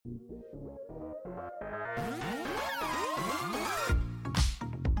Hello,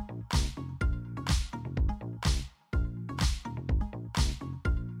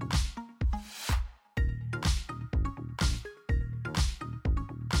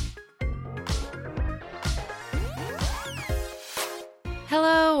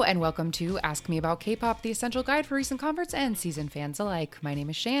 and welcome to Ask Me About K-Pop, the essential guide for recent converts and seasoned fans alike. My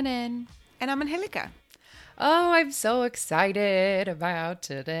name is Shannon. And I'm Angelica. Oh, I'm so excited about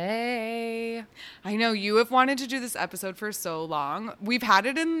today. I know you have wanted to do this episode for so long. We've had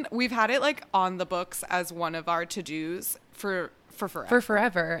it like on the books as one of our to-dos for forever. For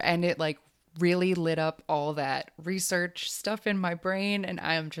forever, and it like really lit up all that research stuff in my brain, and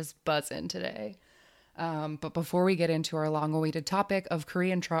I am just buzzing today. But before we get into our long-awaited topic of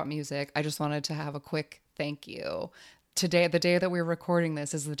Korean trot music, I just wanted to have a quick thank you. Today, the day that we're recording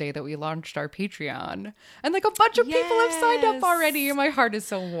this, is the day that we launched our Patreon. And like a bunch of people have signed up already, and my heart is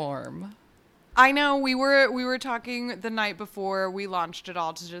so warm. I know we were talking the night before we launched it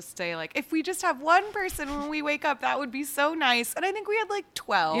all to just say like, if we just have one person when we wake up, that would be so nice. And I think we had like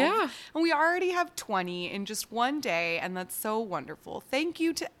 12. Yeah. And we already have 20 in just one day. And that's so wonderful. Thank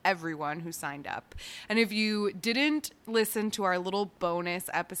you to everyone who signed up. And if you didn't listen to our little bonus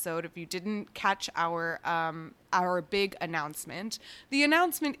episode, if you didn't catch our big announcement, the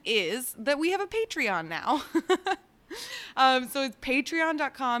announcement is that we have a Patreon now. So it's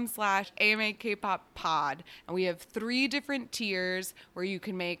patreon.com/AMAKpop and we have 3 different tiers where you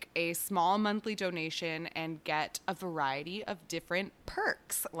can make a small monthly donation and get a variety of different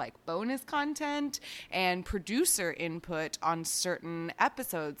perks like bonus content and producer input on certain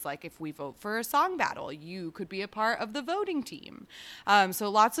episodes. Like if we vote for a song battle, you could be a part of the voting team. So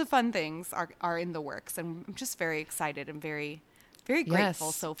lots of fun things are in the works, and I'm just very excited and very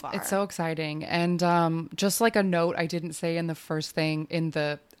grateful so far. It's so exciting. And just like a note I didn't say in the first thing in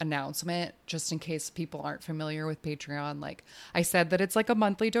the announcement, just in case people aren't familiar with Patreon, like I said that it's like a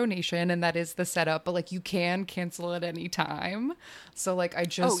monthly donation and that is the setup, but like you can cancel at any time. So like I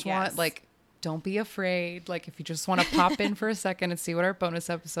just want like, don't be afraid. Like if you just want to pop in for a second and see what our bonus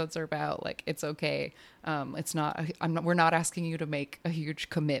episodes are about, like it's okay. It's not, we're not asking you to make a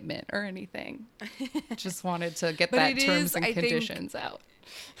huge commitment or anything. Just wanted to get that terms and conditions out.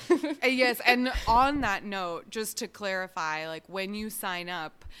 Yes. And on that note, just to clarify, like when you sign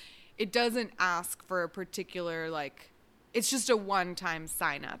up, it doesn't ask for a particular, like, it's just a one-time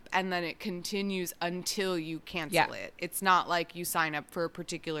sign up, and then it continues until you cancel it. It's not like you sign up for a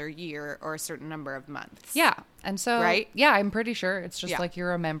particular year or a certain number of months. Yeah. And so, right? Yeah, I'm pretty sure it's just like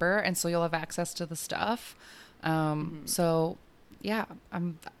you're a member, and so you'll have access to the stuff. So yeah,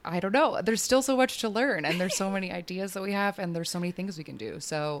 I don't know. There's still so much to learn, and there's so many ideas that we have, and there's so many things we can do.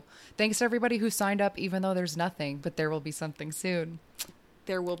 So thanks to everybody who signed up, even though there's nothing, but there will be something soon.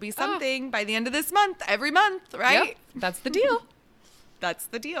 There will be something by the end of this month, every month, right? Yep, that's the deal. That's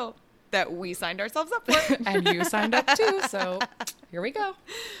the deal that we signed ourselves up for. And you signed up too, so here we go.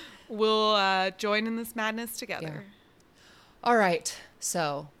 We'll join in this madness together. Yeah. All right,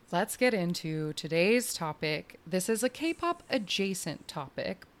 so let's get into today's topic. This is a K-pop adjacent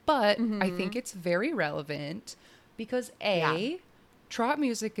topic, but I think it's very relevant because trot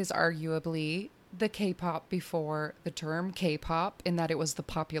music is arguably the K-pop before the term K-pop, in that it was the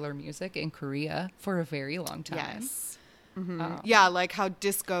popular music in Korea for a very long time. Yes. Yeah, like how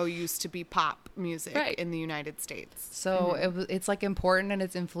disco used to be pop music Right. in the United States. So it's like important and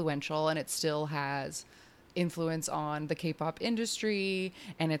it's influential, and it still has influence on the K-pop industry,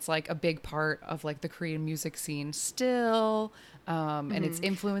 and it's like a big part of like the Korean music scene still, and its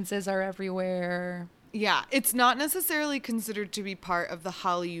influences are everywhere. Yeah, it's not necessarily considered to be part of the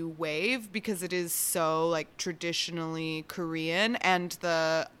Hallyu wave because it is so like traditionally Korean, and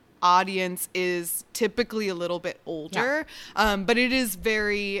the audience is typically a little bit older, but it is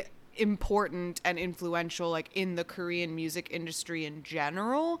very important and influential like in the Korean music industry in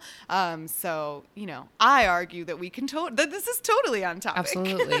general. So, you know, I argue that we can that this is totally on topic.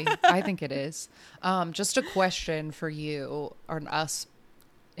 Absolutely. I think it is. Just a question for you or us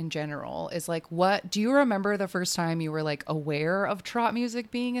in general is like, what do you remember the first time you were like aware of trot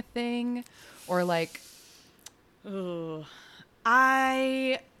music being a thing, or like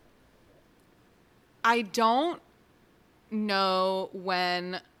I don't know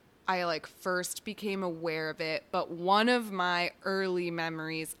when I like first became aware of it, but one of my early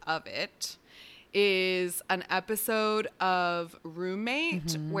memories of it is an episode of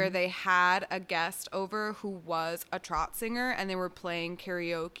Roommate where they had a guest over who was a trot singer, and they were playing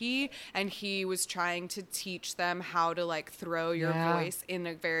karaoke, and he was trying to teach them how to like throw your voice in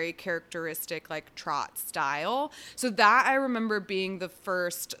a very characteristic like trot style. So that I remember being the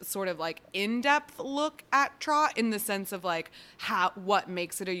first sort of like in-depth look at trot, in the sense of like what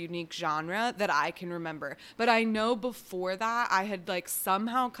makes it a unique genre that I can remember. But I know before that I had like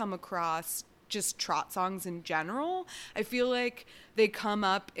somehow come across just trot songs in general. I feel like they come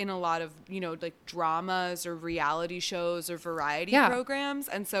up in a lot of, you know, like dramas or reality shows or variety programs.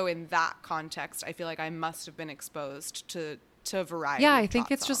 And so in that context, I feel like I must have been exposed to variety. Yeah, I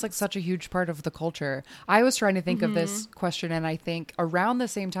think it's just like such a huge part of the culture. I was trying to think of this question, and I think around the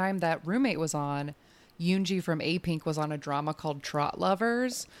same time that Roommate was on, Yoonji from A-Pink was on a drama called Trot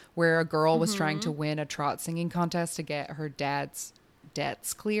Lovers, where a girl was trying to win a trot singing contest to get her dad's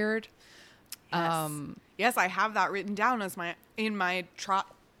debts cleared. Yes, I have that written down as in my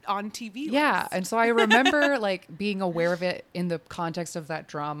trot on TV list. Yeah, and so I remember like being aware of it in the context of that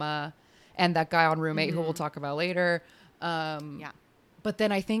drama and that guy on Roommate who we'll talk about later. But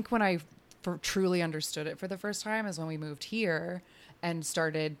then I think when I truly understood it for the first time is when we moved here and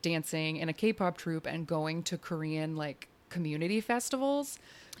started dancing in a K-pop troupe and going to Korean like community festivals.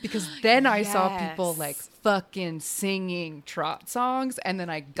 Because then I saw people like fucking singing trot songs, and then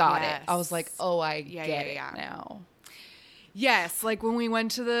I got it. I was like, oh, I get it now. Yes, like when we went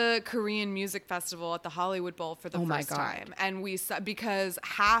to the Korean music festival at the Hollywood Bowl for the first time, and we saw, because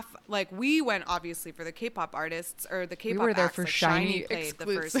we went obviously for the K-pop artists or the K-pop. We were there acts, for like SHINee played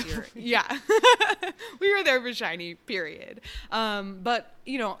exclusive. the first year. Yeah, we were there for SHINee. Period. But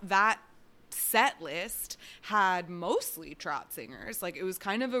you know that set list had mostly trot singers. Like it was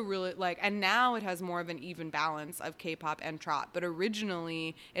kind of a really like, and now it has more of an even balance of K-pop and trot, but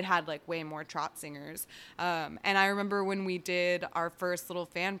originally it had like way more trot singers. And I remember when we did our first little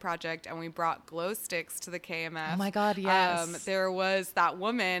fan project and we brought glow sticks to the KMF. Oh my God, yes. There was that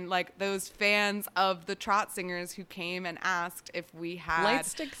woman, like those fans of the trot singers who came and asked if we had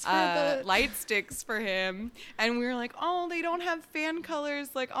light sticks for him. And we were like, oh, they don't have fan colors.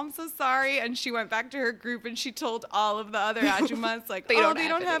 Like, I'm so sorry. And she went back to her group and she told all of the other ajumas, like, they don't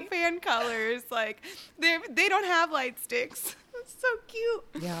have fan colors. Like, they don't have light sticks. It's so cute.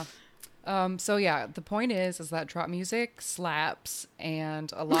 Yeah. So yeah, the point is that trot music slaps,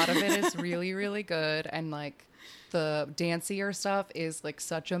 and a lot of it is really, really good. And like the dancier stuff is like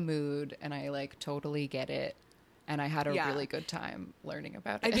such a mood, and I like totally get it. And I had a really good time learning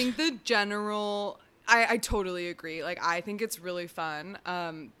about it. I think the general, I totally agree. Like, I think it's really fun.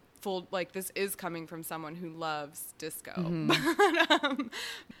 Like this is coming from someone who loves disco. But,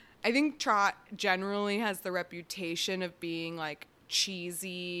 I think trot generally has the reputation of being like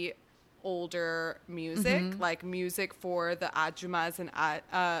cheesy older music, like music for the ajumas and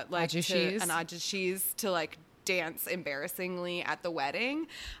ajushis to like dance embarrassingly at the wedding.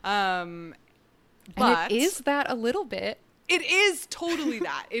 And it is that a little bit. It is totally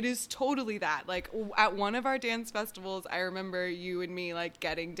that. It is totally that. Like at one of our dance festivals, I remember you and me like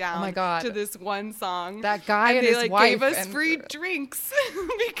getting down to this one song. That guy and they his like wife gave us free drinks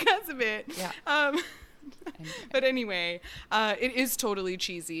because of it. Yeah. But anyway, it is totally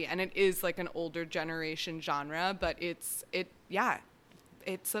cheesy, and it is like an older generation genre, but it's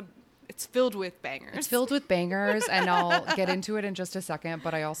filled with bangers. It's filled with bangers, and I'll get into it in just a second,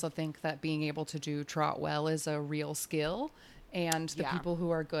 but I also think that being able to do trot well is a real skill, and the people who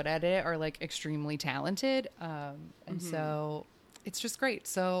are good at it are like extremely talented. And so it's just great.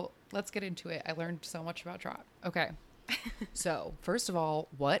 So let's get into it. I learned so much about trot. Okay. So first of all,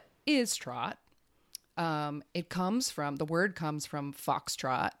 what is trot? The word comes from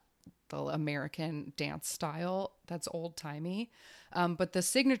foxtrot, the American dance style that's old timey. But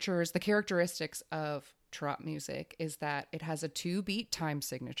the characteristics of trot music is that it has a 2-beat time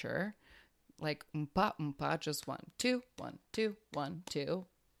signature, like oompa oompa, just 1 2 1 2 1 2.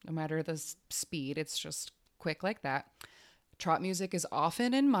 No matter the speed, it's just quick like that. Trot music is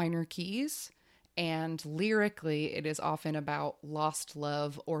often in minor keys, and lyrically, it is often about lost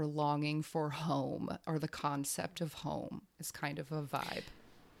love or longing for home, or the concept of home is kind of a vibe.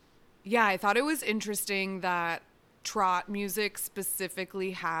 Yeah, I thought it was interesting that trot music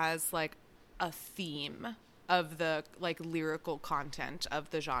specifically has like a theme of the like lyrical content of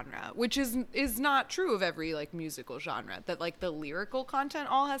the genre, which is not true of every like musical genre, that like the lyrical content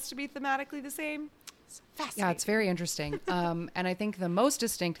all has to be thematically the same. It's fascinating. Yeah, it's very interesting. And I think the most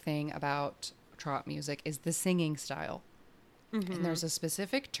distinct thing about trot music is the singing style. And there's a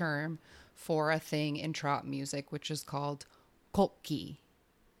specific term for a thing in trot music, which is called kokki.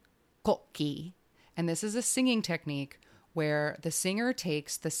 Kokki. And this is a singing technique where the singer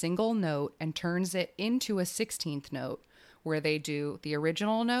takes the single note and turns it into a 16th note, where they do the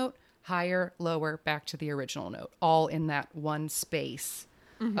original note, higher, lower, back to the original note, all in that one space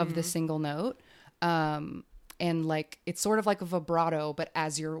of the single note. And like, it's sort of like a vibrato, but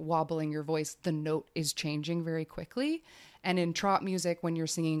as you're wobbling your voice, the note is changing very quickly. And in trot music, when you're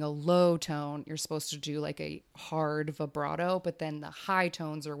singing a low tone, you're supposed to do like a hard vibrato, but then the high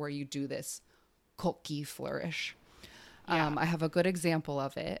tones are where you do this kokki flourish. I have a good example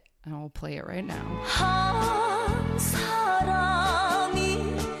of it, and I'll play it right now. 한 사람이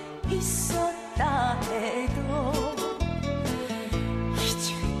있었다 해도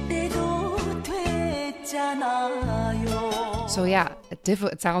잊을 때도 됐잖아요. So yeah,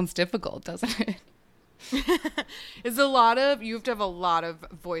 it sounds difficult, doesn't it? It's a lot of, you have to have a lot of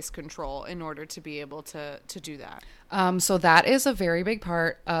voice control in order to be able to do that. So that is a very big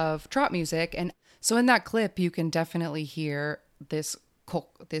part of trot music. And so in that clip, you can definitely hear this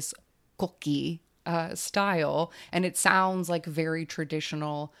kokki style, and it sounds like very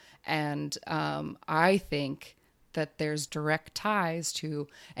traditional. And I think that there's direct ties to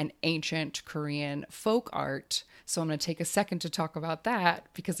an ancient Korean folk art. So I'm going to take a second to talk about that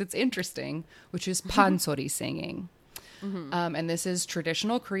because it's interesting, which is pansori singing. And this is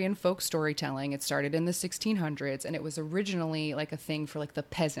traditional Korean folk storytelling. It started in the 1600s, and it was originally like a thing for like the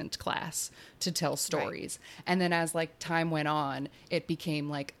peasant class to tell stories. Right. And then as like time went on, it became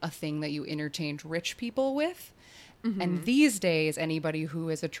like a thing that you entertained rich people with. And these days, anybody who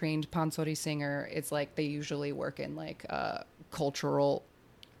is a trained pansori singer, it's like they usually work in like cultural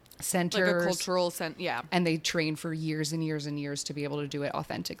centers. Like a cultural yeah. And they train for years and years and years to be able to do it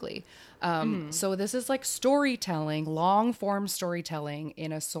authentically. So this is like storytelling, long form storytelling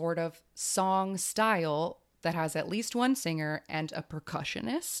in a sort of song style that has at least one singer and a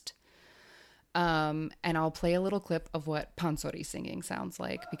percussionist. And I'll play a little clip of what pansori singing sounds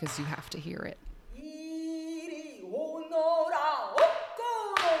like because you have to hear it. 이리 오너라 업고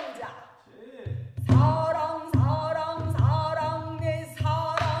놀자 사랑 사랑 사랑 내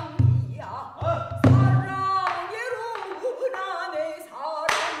사랑이야 사랑이로구나 내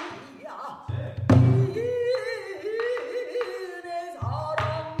사랑이야 내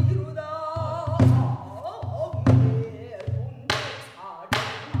사랑이로다 내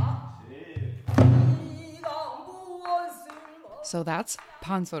사랑아 네가 무엇을 So that's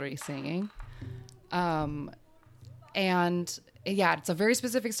pansori singing. And yeah, it's a very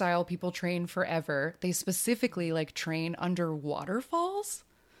specific style. People train forever. They specifically like train under waterfalls.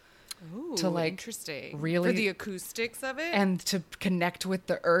 Ooh, to like interesting. really for the acoustics of it and to connect with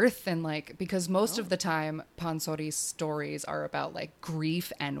the earth, and like because most of the time pansori stories are about like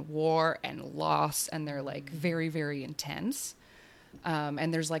grief and war and loss, and they're like very, very intense.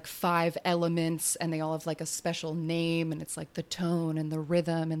 And there's like 5 elements, and they all have like a special name, and it's like the tone and the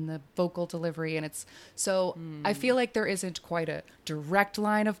rhythm and the vocal delivery. And it's so I feel like there isn't quite a direct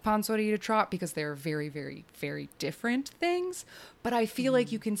line of pansori to trot because they're very, very, very different things. But I feel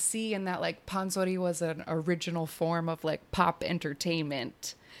like you can see in that like pansori was an original form of like pop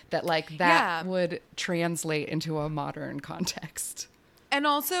entertainment that like that would translate into a modern context. And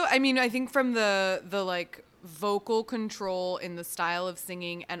also, I mean, I think from the like vocal control in the style of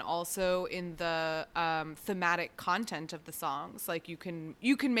singing, and also in the thematic content of the songs, like you can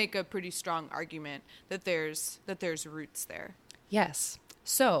make a pretty strong argument that there's roots there. Yes.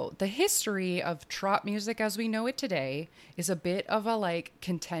 So the history of trot music as we know it today is a bit of a like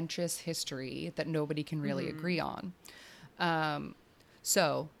contentious history that nobody can really agree on. Back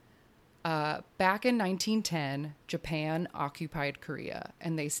in 1910, Japan occupied Korea,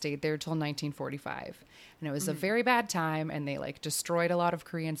 and they stayed there till 1945. And it was a very bad time, and they like destroyed a lot of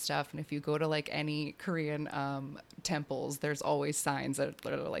Korean stuff. And if you go to like any Korean temples, there's always signs that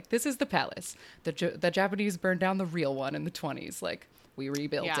are like, this is the palace. The Japanese burned down the real one in the 20s. Like, we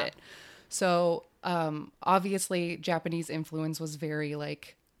rebuilt it. So obviously, Japanese influence was very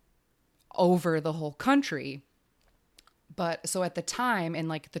like over the whole country. But so at the time in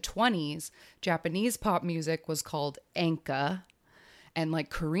like the 20s, Japanese pop music was called enka, and like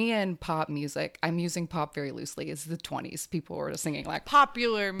Korean pop music, I'm using pop very loosely, is the 20s. People were singing like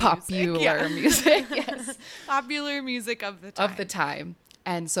popular music, yes. Popular music of the time.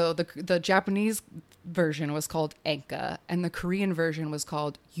 And so the Japanese version was called enka, and the Korean version was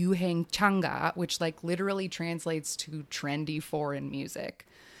called yuheng changa, which like literally translates to trendy foreign music.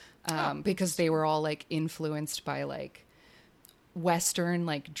 Because they were all like influenced by like Western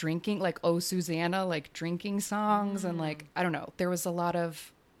like drinking, like Oh Susanna, like drinking songs, and like I don't know, there was just a lot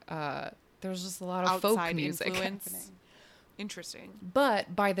of folk music happening. Interesting.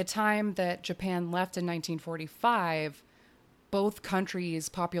 But by the time that Japan left in 1945, both countries'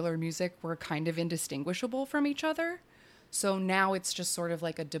 popular music were kind of indistinguishable from each other. So now it's just sort of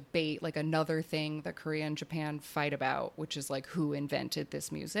like a debate, like another thing that Korea and Japan fight about, which is like who invented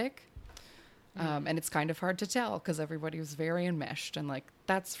this music. And it's kind of hard to tell because everybody was very enmeshed, and like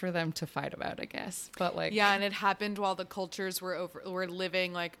that's for them to fight about, I guess. But like, Yeah, and it happened while the cultures were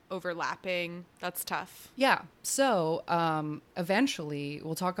living like overlapping. That's tough. yeah. So eventually,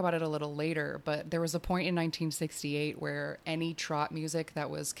 we'll talk about it a little later, but there was a point in 1968 where any trot music that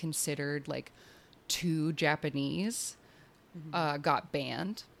was considered like too Japanese got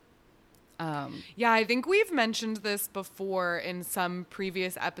banned. Yeah, I think we've mentioned this before in some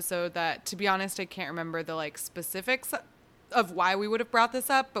previous episode that, to be honest, I can't remember the like specifics of why we would have brought this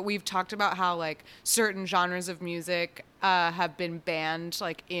up, but we've talked about how like certain genres of music have been banned,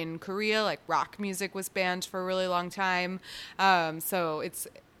 like in Korea, like rock music was banned for a really long time. So it's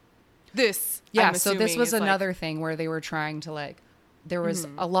this. Yeah, I'm so this assuming, was is, like- another thing where they were trying to like, there was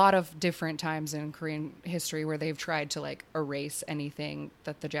a lot of different times in Korean history where they've tried to like erase anything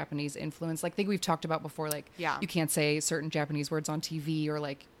that the Japanese influence. Like I think we've talked about before, like Yeah. you can't say certain Japanese words on TV, or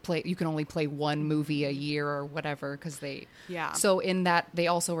like you can only play one movie a year or whatever because they. Yeah. So in that, they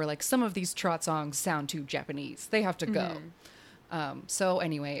also were like, some of these trot songs sound too Japanese. They have to go. So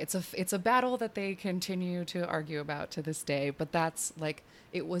anyway, it's a battle that they continue to argue about to this day, but that's like,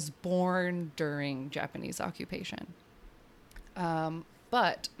 it was born during Japanese occupation.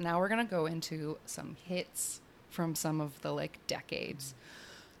 But now we're going to go into some hits from some of the like decades.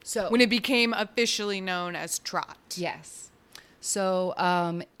 So when it became officially known as trot. yes. So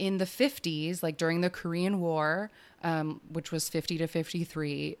in the 50s, like during the Korean War, which was 50 to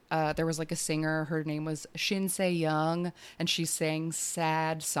 53, there was like a singer, her name was Shin Se-young, and she sang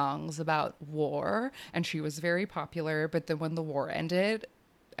sad songs about war, and she was very popular. But then when the war ended,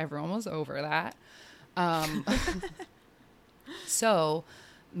 everyone was over that. So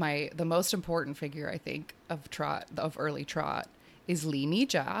the most important figure, I think, of early trot is Lee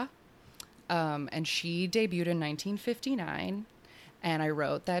Mi-ja. And she debuted in 1959. And I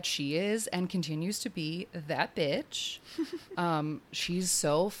wrote that she is and continues to be that bitch. She's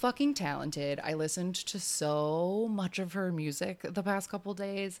so fucking talented. I listened to so much of her music the past couple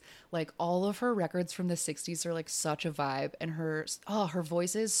days. Like all of her records from the 60s are like such a vibe. And her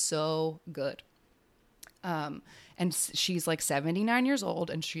voice is so good. And she's like 79 years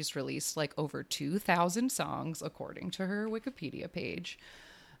old, and she's released like over 2,000 songs according to her Wikipedia page.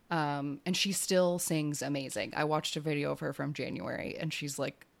 And she still sings amazing. I watched a video of her from January, and she's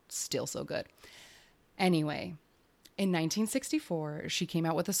like still so good. Anyway, in 1964, she came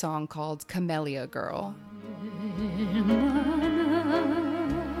out with a song called Camellia Girl.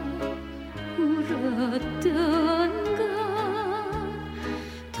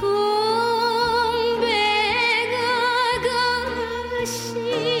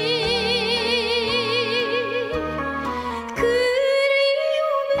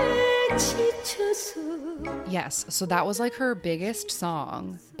 Yes, so that was like her biggest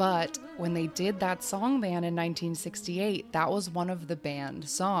song, but when they did that song ban in 1968, that was one of the banned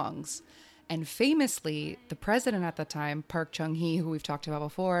songs. And famously, the president at the time, Park Chung-hee, who we've talked about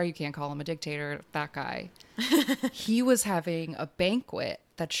before, you can't call him a dictator, that guy, he was having a banquet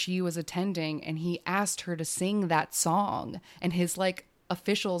that she was attending, and he asked her to sing that song, and his like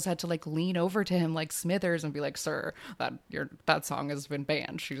officials had to like lean over to him like Smithers and be like, "Sir, that song has been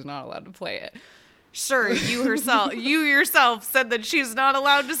banned. She's not allowed to play it." Sure, you yourself said that she's not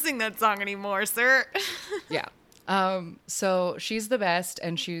allowed to sing that song anymore, sir. Yeah. So she's the best,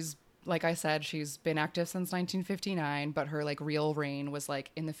 and she's, like I said, she's been active since 1959, but her like real reign was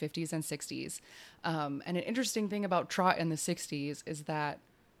like in the 50s and 60s. And an interesting thing about trot in the 60s is that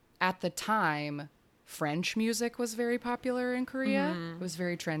at the time, French music was very popular in Korea. It was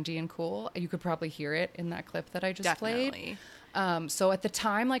very trendy and cool. You could probably hear it in that clip that I just played. So at the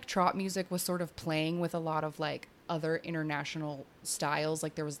time, like trot music was sort of playing with a lot of like other international styles.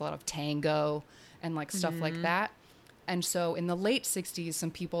 Like there was a lot of tango and like stuff like that. And so in the late 60s,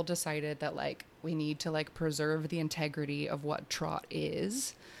 some people decided that like we need to like preserve the integrity of what trot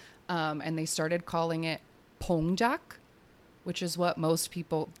is. And they started calling it pongjak, which is what most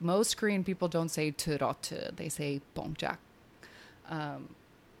Korean people don't say trot. They say pongjak.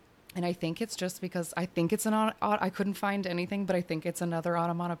 And I think it's just because I think it's I couldn't find anything, but I think it's another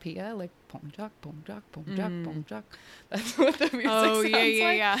onomatopoeia, like pongjak, pongjak, pongjak, pongjak. That's what the music sounds like.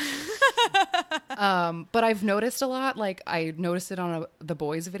 Yeah. But I've noticed a lot, like I noticed it on the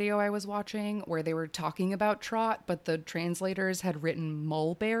boys video I was watching where they were talking about trot, but the translators had written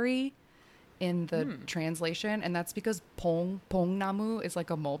mulberry in the translation, and that's because pongnamu is like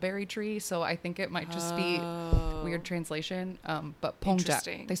a mulberry tree, so I think it might just be weird translation. But pongjak,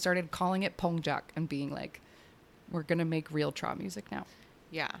 Interesting. they started calling it pongjak and being like, we're gonna make real trot music now.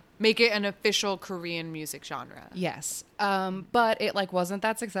 Yeah. Make it an official Korean music genre. Yes. But it like wasn't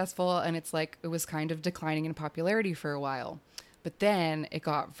that successful, and it's like it was kind of declining in popularity for a while. But then it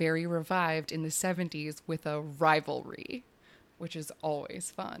got very revived in the 70s with a rivalry, which is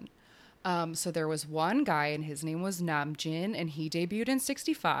always fun. So there was one guy, and his name was Namjin, and he debuted in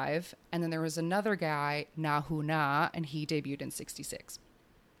 65. And then there was another guy, Nahuna, and he debuted in 66.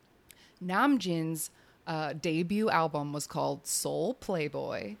 Namjin's debut album was called Soul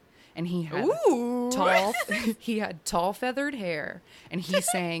Playboy, and he had tall feathered hair, and he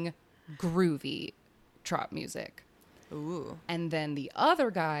sang groovy trot music. Ooh. And then the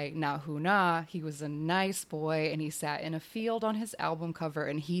other guy, Nahuna, he was a nice boy, and he sat in a field on his album cover,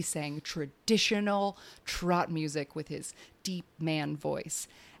 and he sang traditional trot music with his deep man voice.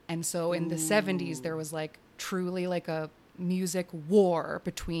 And so in the 70s, there was like truly like a music war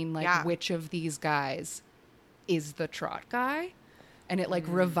between like which of these guys is the trot guy, and it like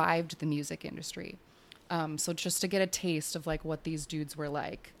revived the music industry. So just to get a taste of like what these dudes were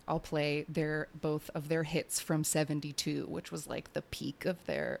like, I'll play both of their hits from 72, which was like the peak of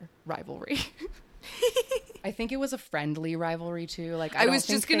their rivalry. I think it was a friendly rivalry too. Like I was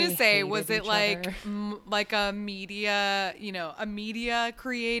just gonna say, was it each like other. like a media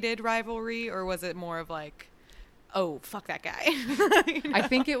created rivalry, or was it more of like, oh, fuck that guy? I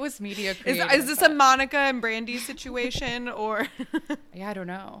think it was media created. Is this a Monica and Brandy situation, or? Yeah, I don't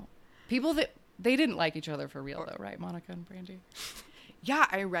know. People that they didn't like each other for real though, right? Monica and Brandy. Yeah,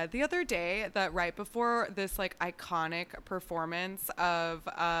 I read the other day that right before this like iconic performance of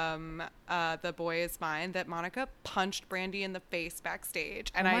The Boy Is Mine, that Monica punched Brandy in the face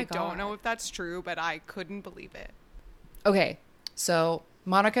backstage. And Oh my I don't know God. if that's true, but I couldn't believe it. Okay, so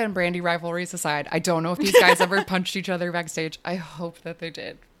Monica and Brandy rivalries aside, I don't know if these guys ever punched each other backstage. I hope that they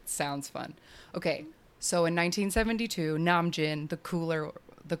did. Sounds fun. Okay, so in 1972, Namjin, the cooler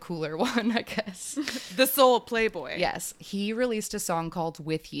one, I guess. The Soul Playboy. Yes, he released a song called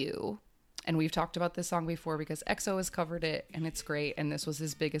With You. And we've talked about this song before because EXO has covered it, and it's great. And this was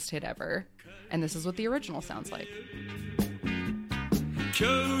his biggest hit ever. And this is what the original sounds like.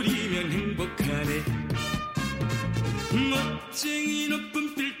 겨울이면 행복하네 멋쟁이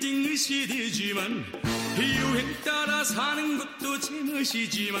높은 빌딩 시대지만 유행 따라 사는 것도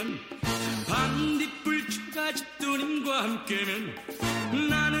제멋이지만 반딧불 추가 집도님과 함께면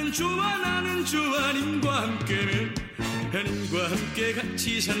나는 좋아 님과 함께면 님과 함께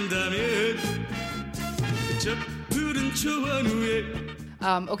같이 산다면 저 푸른 초원 위에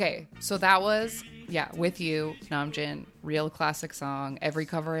Okay, so that was With You, Namjin, real classic song. Every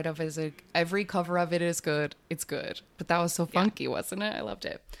cover of it is good. It's good. But that was so funky, wasn't it? I loved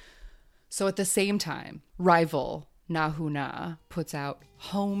it. So at the same time, rival Nahuna puts out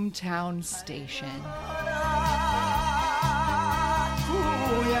Hometown Station.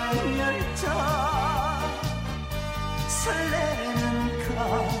 고향 열차 설레는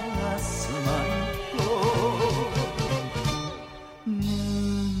가슴 안고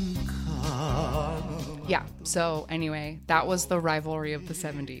Yeah, so anyway, that was the rivalry of the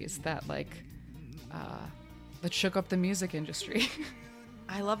 70s that that shook up the music industry.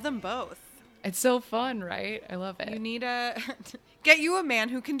 I love them both. It's so fun, right? I love it. You need get you a man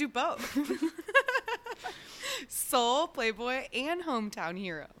who can do both. Soul, Playboy, and Hometown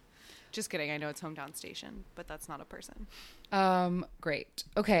Hero. Just kidding. I know it's Hometown Station, but that's not a person. Great.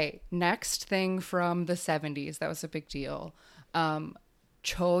 Okay, next thing from the 70s that was a big deal.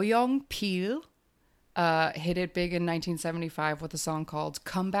 Cho Young-pil hit it big in 1975 with a song called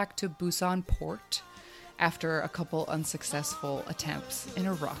Come Back to Busan Port after a couple unsuccessful attempts in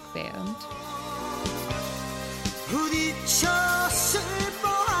a rock band. 부딪혀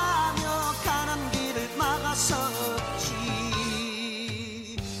슬퍼하며 가는 길을 막았었지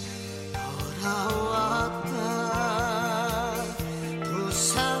돌아왔다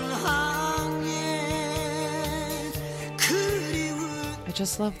부산항에 그리운 I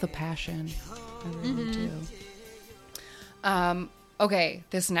just love the passion. I really do. Okay,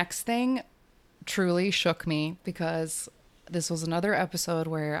 this next thing truly shook me because this was another episode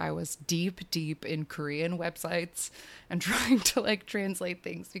where I was deep in Korean websites and trying to translate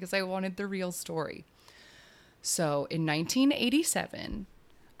things because I wanted the real story. So in 1987,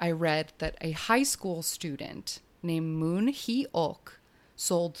 I read that a high school student named Moon Hee-ok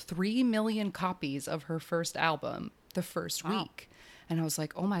sold 3 million copies of her first album the first week. And I was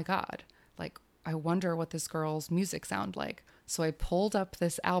like, oh my God, I wonder what this girl's music sound like. So I pulled up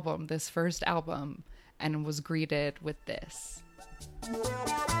this album, this first album, and was greeted with this.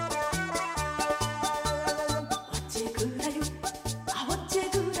 어째 그래요 아 어째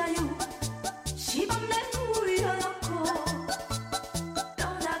그래요 시범내 울려놓고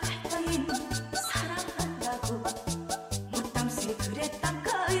떠나갈 따윈 사랑한다고 못담세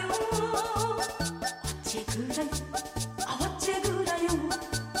그랬단가요 어째 그래요 아 어째 그래요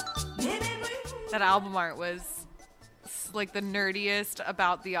내 맘을 That album art was like the nerdiest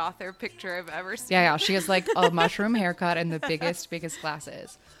about the author picture I've ever seen. Yeah, she has like a mushroom haircut and the biggest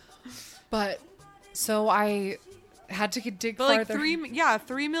glasses. But so I had to dig But like farther.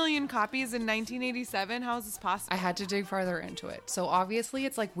 3 million copies in 1987. How is this possible? I had to dig farther into it. So obviously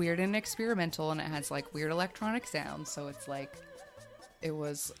it's like weird and experimental, and it has like weird electronic sounds. So it's like it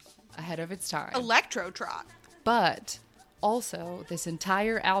was ahead of its time. Electrotrot. But also, this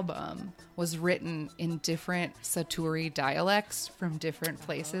entire album was written in different Satori dialects from different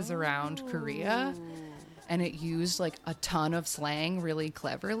places around Korea. And it used like a ton of slang really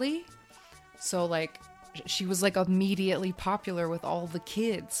cleverly. So like she was like immediately popular with all the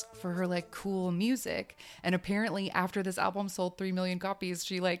kids for her like cool music. And apparently after this album sold 3 million copies,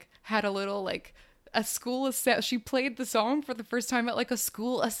 she like had a little like a school she played the song for the first time at like a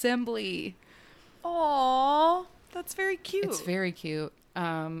school assembly. Aww, that's very cute. It's very cute.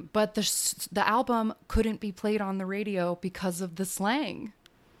 But the album couldn't be played on the radio because of the slang.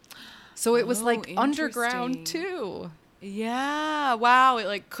 So it was like underground interesting. too. Yeah, wow. It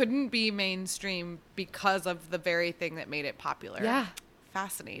like couldn't be mainstream because of the very thing that made it popular. Yeah.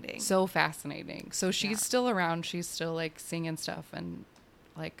 Fascinating. So fascinating. So she's Yeah. still around. She's still like singing stuff, and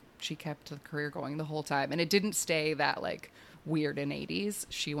like she kept the career going the whole time. And it didn't stay that like weird in 80s.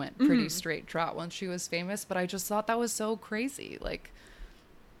 She went pretty straight trot once she was famous, but I just thought that was so crazy. Like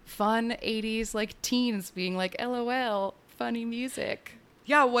fun 80s like teens being like LOL, funny music.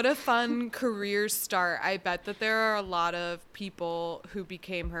 Yeah, what a fun career start. I bet that there are a lot of people who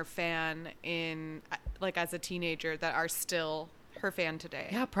became her fan in like as a teenager that are still her fan today.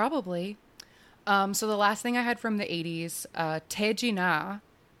 Yeah, probably. So the last thing I had from the 80s, Tae-ji-na,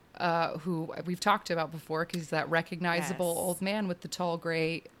 who we've talked about before because he's that recognizable Yes. old man with the tall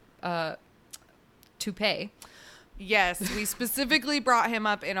gray toupee. Yes, we specifically brought him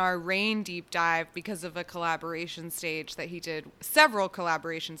up in our Rain deep dive because of a collaboration stage that he did, several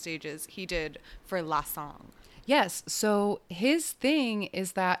collaboration stages he did for La Song. Yes, so his thing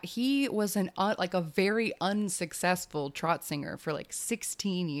is that he was like a very unsuccessful trot singer for like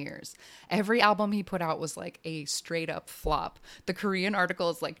 16 years. Every album he put out was like a straight up flop. The Korean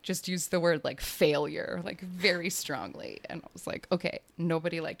articles like just used the word like failure like very strongly, and I was like, okay,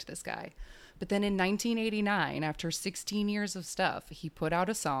 nobody liked this guy. But then in 1989, after 16 years of stuff, he put out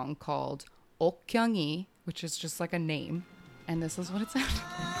a song called Okkyungi, which is just like a name, and this is what it sounded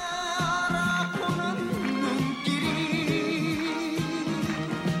like.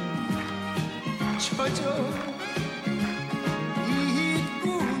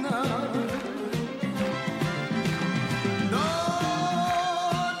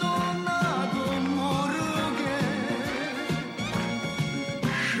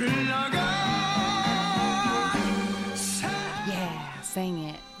 Yeah,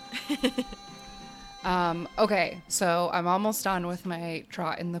 sang it. Okay, so I'm almost done with my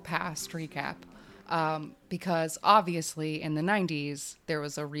Trot in the Past recap. Because obviously in the 90s, there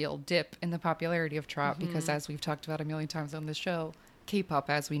was a real dip in the popularity of Trot because, as we've talked about a million times on this show, K-pop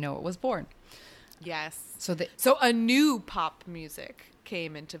as we know it was born. Yes. So So a new pop music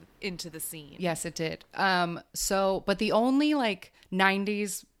came into the scene. yes, it did. But the only like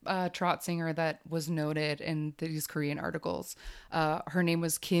 90s trot singer that was noted in these Korean articles, her name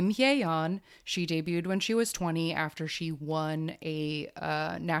was Kim Hye-yeon. She debuted when she was 20 after she won a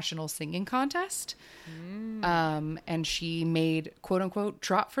national singing contest. And she made quote unquote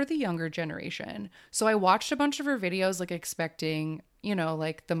trot for the younger generation. So I watched a bunch of her videos like expecting, you know,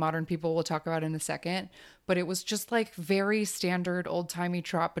 like the modern people we'll talk about in a second, but it was just like very standard old-timey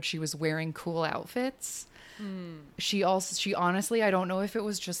trot, but she was wearing cool outfits. She honestly, I don't know if it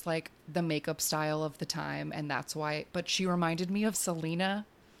was just like the makeup style of the time and that's why, but she reminded me of Selena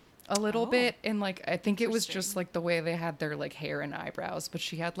a little bit. And like, I think it was just like the way they had their like hair and eyebrows, but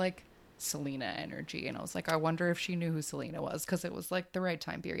she had like Selena energy. And I was like, I wonder if she knew who Selena was because it was like the right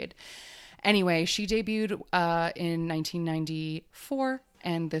time period. Anyway, she debuted in 1994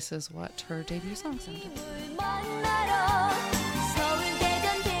 and this is what her debut song sounded like. 만나러 서울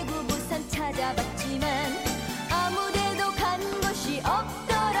대전 대구 부산 찾아봤지만 아무데도 간 곳이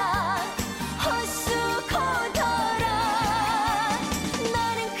없더라 헛수고더라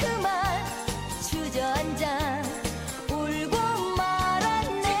나는 그만 주저앉아 울고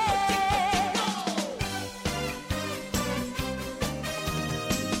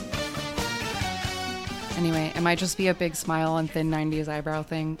It might just be a big smile and thin 90s eyebrow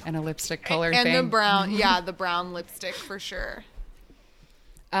thing and a lipstick color and thing. the brown, yeah, the brown lipstick for sure.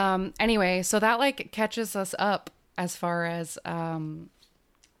 Anyway, so that like catches us up as far as the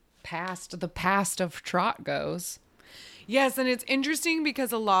past of Trot goes. Yes, and it's interesting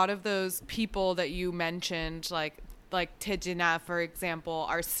because a lot of those people that you mentioned, like Tejina, for example,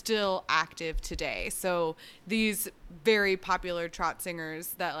 are still active today. So these very popular trot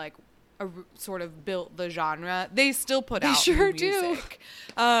singers that like sort of built the genre, they still put out sure music.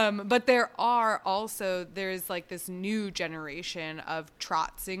 But there's like this new generation of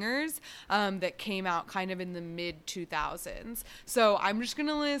trot singers that came out kind of in the mid 2000s. So I'm just going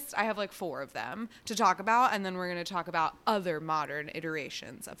to I have like 4 of them to talk about, and then we're going to talk about other modern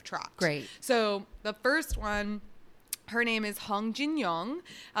iterations of trot. Great. So the first one, her name is Hong Jin-young.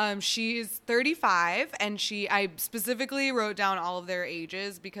 She's 35, and I specifically wrote down all of their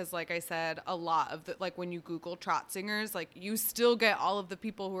ages because, like I said, a lot of like when you Google trot singers, like you still get all of the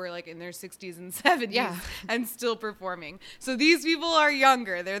people who are like in their 60s and 70s and still performing. So these people are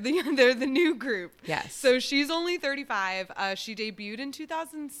younger. They're the new group. Yes. So she's only 35. She debuted in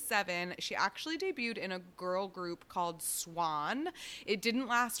 2007. She actually debuted in a girl group called Swan. It didn't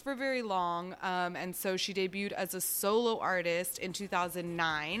last for very long, and so she debuted as a solo artist in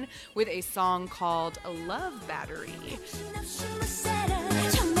 2009 with a song called Love Battery.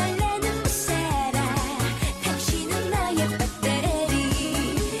 정말 나는 못 살아 당신은 나의 배터리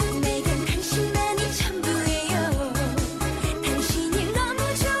내겐 당신만이 전부예요 당신이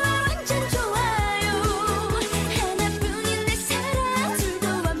너무 좋아 완전 좋아요 하나뿐인 내 사랑 둘도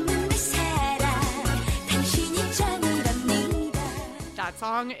없는 내 사랑 당신이 짱이랍니다. That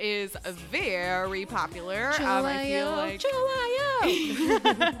song is very popular.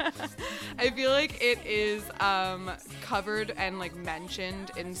 I feel like it is covered and like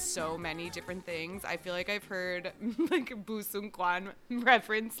mentioned in so many different things. I feel like I've heard like Bu Sung Kwan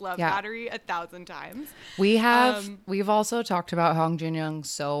reference Love Battery 1,000 times. We've also talked about Hong Jin-young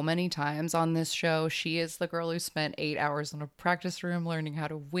so many times on this show. She is the girl who spent 8 hours in a practice room learning how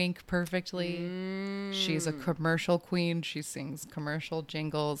to wink perfectly. She's a commercial queen. She sings commercial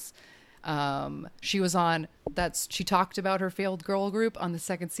jingles. She talked about her failed girl group on the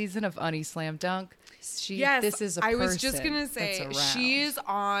 2nd season of Unnie Slam Dunk. This is a person. I was just gonna say she's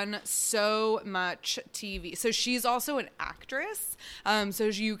on so much TV. So she's also an actress. So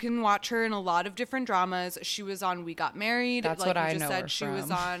you can watch her in a lot of different dramas. She was on We Got Married. That's like what you I just know said. her She from.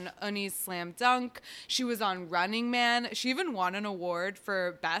 was on Unnie Slam Dunk. She was on Running Man. She even won an award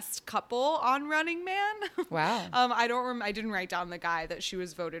for Best Couple on Running Man. Wow. I didn't write down the guy that she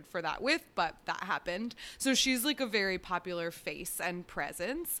was voted for that with, but that happened. So she's like a very popular face and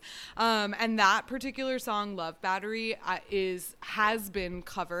presence. And that particular song, Love Battery, has been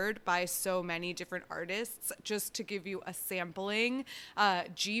covered by so many different artists. Just to give you a sampling,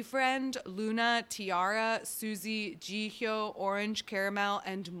 G-Friend, Luna, Tiara, Suzy, Jihyo, Orange Caramel,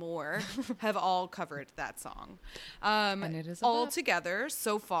 and more have all covered that song. And it is all together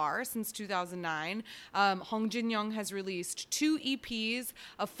so far since 2009. Hong Jin-young has released 2 EPs,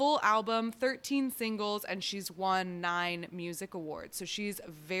 a full album, 13 singles, and she's won 9 music awards. So she's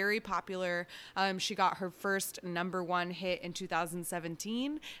very popular. She got her first #1 hit in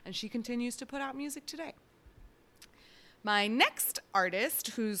 2017, and she continues to put out music today. My next artist,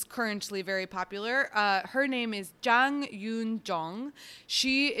 who's currently very popular, her name is Jang Yoon-jung.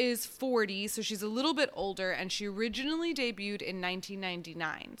 She is 40, so she's a little bit older, and she originally debuted in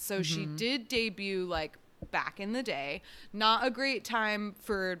 1999. So she did debut like back in the day. Not a great time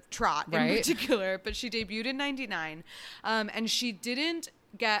for trot in particular, but she debuted in 99. And she didn't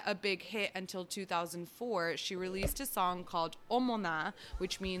get a big hit until 2004. She released a song called Omona,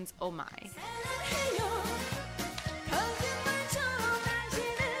 which means oh my.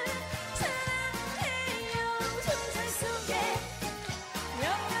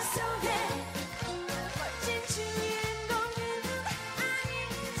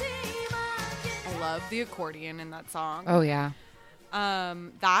 I love the accordion in that song. Oh, yeah.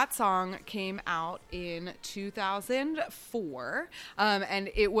 That song came out in 2004, and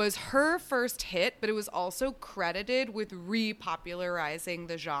it was her first hit, but it was also credited with repopularizing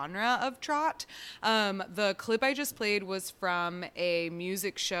the genre of trot. The clip I just played was from a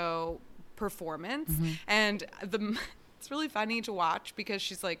music show performance, and it's really funny to watch because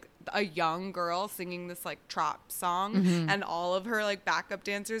she's like a young girl singing this like trot song, and all of her like backup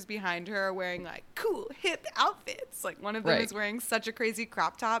dancers behind her are wearing like cool hip outfits. Like one of them is wearing such a crazy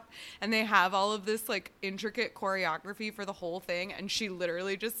crop top, and they have all of this like intricate choreography for the whole thing, and she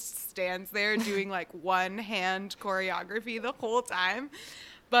literally just stands there doing like one hand choreography the whole time.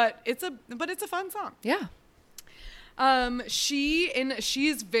 But it's a fun song. Yeah.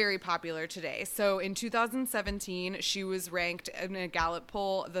 She's very popular today. So in 2017, she was ranked in a Gallup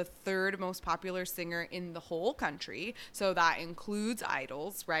poll the third most popular singer in the whole country. So that includes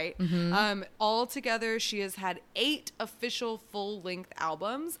idols, right? Altogether, she has had 8 official full-length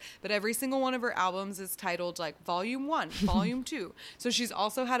albums, but every single one of her albums is titled like Volume 1, Volume 2. So she's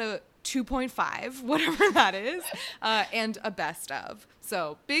also had a 2.5, whatever that is, and a best of.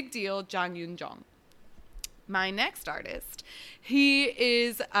 So big deal, Jang Yoon-jung. My next artist, he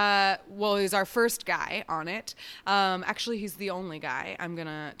is, he's our first guy on it. Actually, he's the only guy I'm going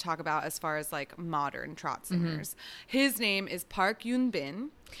to talk about as far as like modern trot singers. His name is Park Yoon-bin.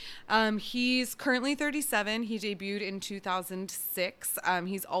 He's currently 37. He debuted in 2006.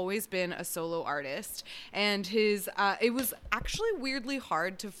 He's always been a solo artist, and it was actually weirdly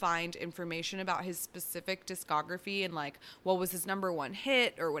hard to find information about his specific discography and like what was his number 1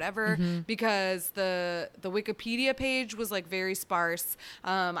 hit or whatever, because the Wikipedia page was like very sparse.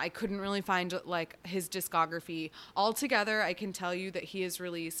 I couldn't really find like his discography. Altogether, I can tell you that he has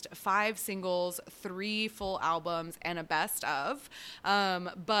released 5 singles, 3 full albums, and a best of.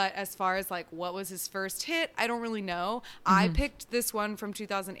 But as far as like what was his first hit, I don't really know. I picked this one from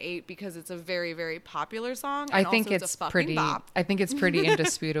 2008 because it's a very, very popular song. And I think also it's a fucking pretty. bop. I think it's pretty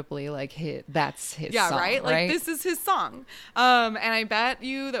indisputably like that's his. Yeah, song, right? Like this is his song. And I bet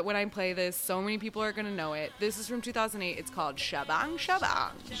you that when I play this, so many people are gonna know it. This is from 2008. It's called Shabang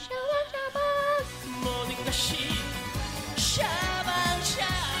Shabang. 모든 것이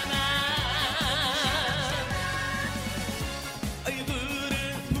샤방샤방 얼굴은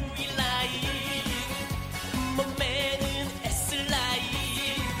무일라인 몸매는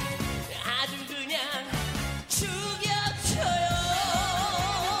S라인 아주 그냥 죽여줘요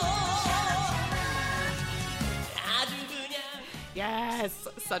아주 그냥 Yes,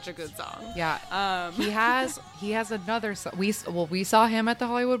 such a good song. Yeah. He has another song. We saw him at the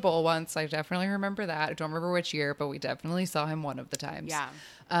Hollywood Bowl once. I definitely remember that. I don't remember which year, but we definitely saw him one of the times. Yeah.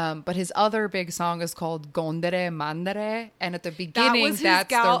 But his other big song is called Gondere Mandere, and at the That beginning, was that's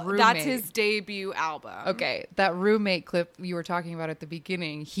the roommate. that's his debut album. Okay, that roommate clip you were talking about at the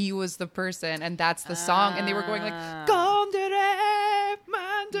beginning, he was the person, and that's the song, and they were going like Gondere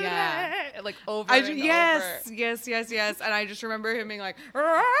Mandere, Yeah. like over and over. Yes. And I just remember him being like,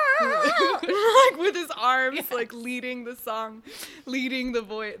 like with his arms, like leading the song, leading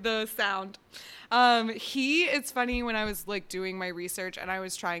the sound. It's funny when I was like doing my research and I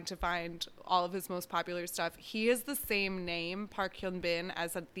was trying to find all of his most popular stuff. He is the same name, Park Hyun-bin,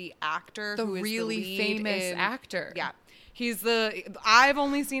 as the actor The who is really the lead famous actor. Yeah. I've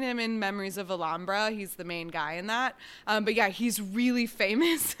only seen him in Memories of Alhambra. He's the main guy in that. But yeah, he's really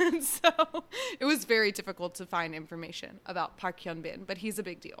famous. And so it was very difficult to find information about Park Hyun-bin, but he's a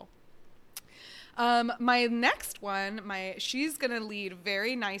big deal. My next one, she's gonna lead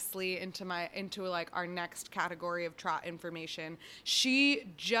very nicely into like our next category of trot information.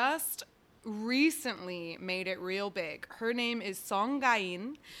 She just recently made it real big. Her name is Song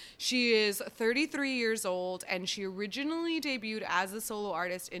Ga-in. She is 33 years old, and she originally debuted as a solo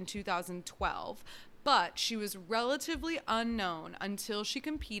artist in 2012. But she was relatively unknown until she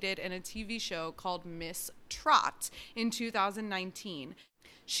competed in a TV show called Miss Trot in 2019.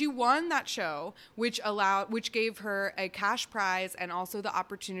 She won that show, which gave her a cash prize and also the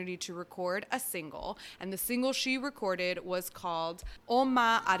opportunity to record a single. And the single she recorded was called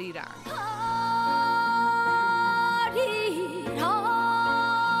Oma Arirang.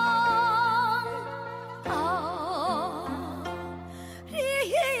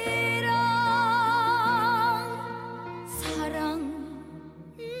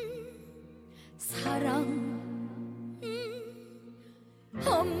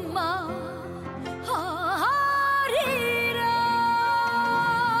 엄마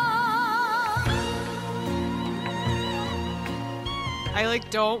I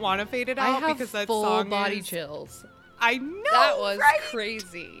don't want to fade it I out have because that full song body is, chills. I know That was right?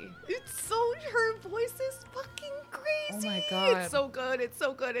 crazy. It's so, her voice is fucking crazy. Oh my God. It's so good. It's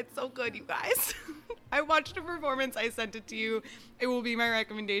so good. It's so good, you guys. I watched a performance. I sent it to you. It will be my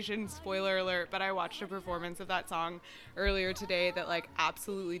recommendation. Spoiler alert. But I watched a performance of that song earlier today that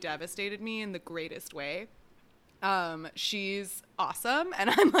absolutely devastated me in the greatest way. She's awesome. And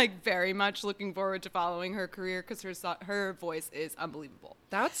I'm very much looking forward to following her career because her voice is unbelievable.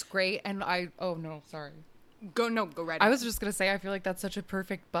 That's great. And oh no, sorry. Go right I ahead. was just gonna say I feel like that's such a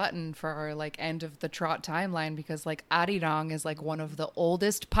perfect button for our end of the trot timeline because Arirang is one of the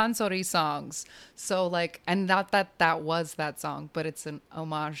oldest pansori songs. So and not that was that song, but it's an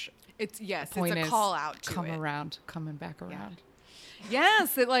homage. It's Point a is, call out to coming it. back around.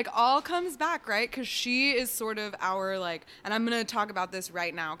 Yes, it like all comes back, right? Because she is sort of our like, and I'm gonna talk about this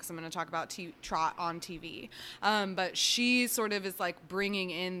right now because I'm gonna talk about trot on TV. But she sort of is like bringing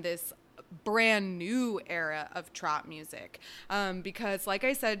in this brand new era of trot music, because like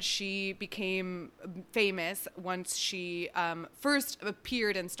I said, she became famous once she first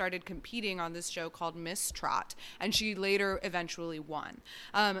appeared and started competing on this show called Miss Trot, and she later eventually won.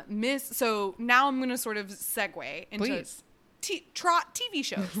 So now I'm gonna sort of segue into Please. Trot TV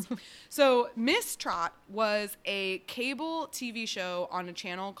shows. So Miss Trot was a cable TV show on a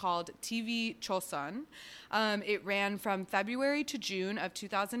channel called TV Chosun. It ran from February to June of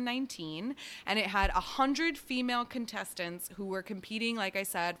 2019, and it had 100 female contestants who were competing, like I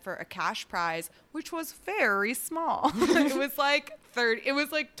said, for a cash prize, which was very small. It was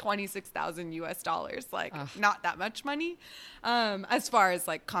like 26,000 US dollars, like not that much money, as far as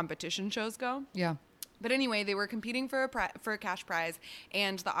like competition shows go. Yeah. But anyway, they were competing for a cash prize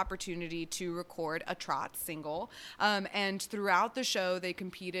and the opportunity to record a trot single. And throughout the show, they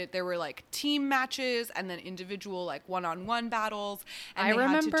competed. There were like team matches and then individual like one-on-one battles. And I they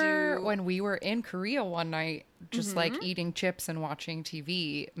had to remember do- when we were in Korea one night, just like eating chips and watching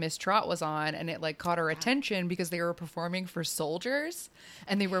TV, Miss Trot was on, and it like caught our attention because they were performing for soldiers,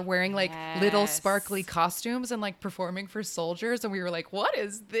 and they were wearing like little Yes. sparkly costumes and like performing for soldiers, and we were like, what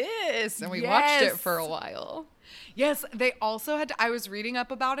is this? And we watched it Yes. for a while. Yes, they also had to, I was reading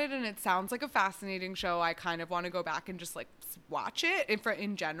up about it, and it sounds like a fascinating show. I kind of want to go back and just like watch it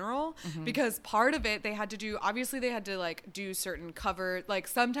in general, because part of it they had to do, obviously they had to like do certain cover, like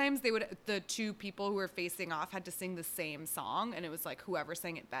sometimes the two people who were facing off had to sing the same song, and it was like whoever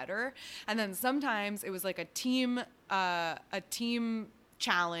sang it better. And then sometimes it was like a team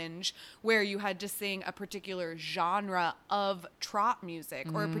challenge where you had to sing a particular genre of trot music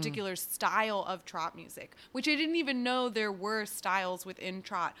or a particular style of trot music, which I didn't even know there were styles within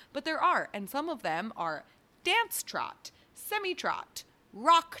trot, but there are, and some of them are dance trot, semi-trot,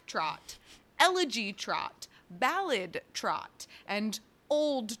 rock trot, elegy trot, ballad trot, and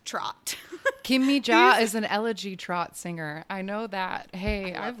old trot. Kim Mi-ja is an elegy trot singer. I know that.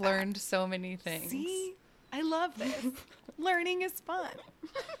 Hey, love I've that. learned so many things. See, I love this. Learning is fun.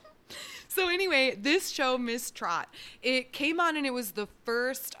 So anyway, this show, Miss Trot, it came on, and it was the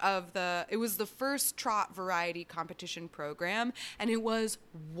first trot variety competition program, and it was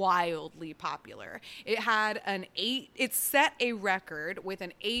wildly popular. It set a record with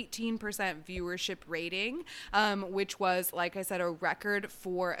an 18% viewership rating, which was, like I said, a record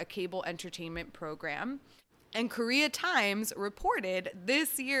for a cable entertainment program. And Korea Times reported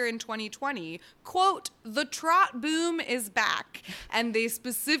this year in 2020, quote, "The trot boom is back." And they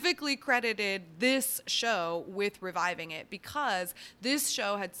specifically credited this show with reviving it because this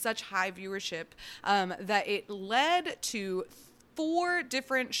show had such high viewership that it led to 4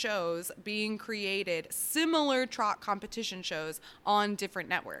 different shows being created, similar trot competition shows on different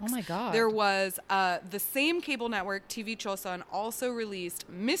networks. Oh my God. There was the same cable network, TV Chosun, also released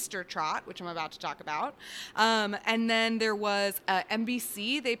Mr. Trot, which I'm about to talk about. And then there was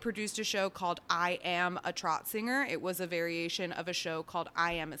NBC. They produced a show called I Am a Trot Singer. It was a variation of a show called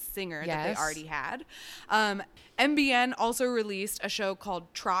I Am a Singer that they Yes. already had. MBN also released a show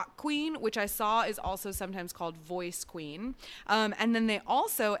called Trot Queen, which I saw is also sometimes called Voice Queen. And then they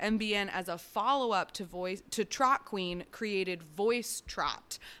also, MBN as a follow-up to Trot Queen, created Voice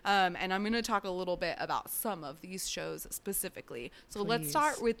Trot. And I'm going to talk a little bit about some of these shows specifically. So let's Please.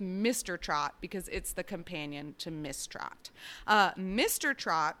 start with Mr. Trot because it's the companion to Miss Trot. Mr.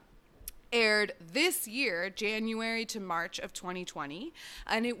 Trot aired this year, January to March of 2020,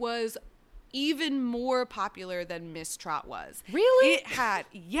 and it was even more popular than Miss Trot was. Really? It had,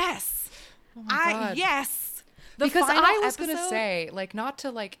 yes. Oh my God. Yes. The Because final I was going to episode- say, like, not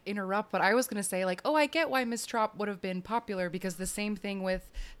to like interrupt, but I was going to say, like, oh, I get why Miss Trot would have been popular because the same thing with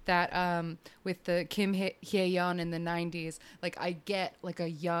that, with the Kim Hye-yeon in the 90s. Like, I get like a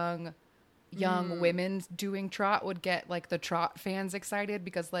young women doing trot would get like the trot fans excited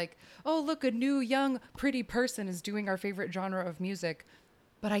because like, oh, look, a new young pretty person is doing our favorite genre of music.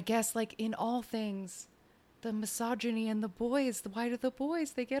 But I guess like in all things, the misogyny and the boys, why do the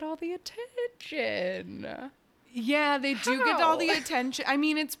boys, they get all the attention? Yeah, they do get all the How? attention. I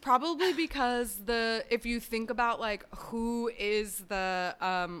mean, it's probably because if you think about like who is the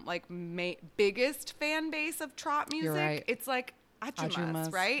biggest fan base of trot music, right. it's like ajumas,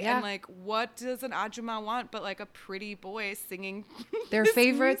 Ajumas, right? yeah. And like, what does an ajuma want but like a pretty boy singing Their this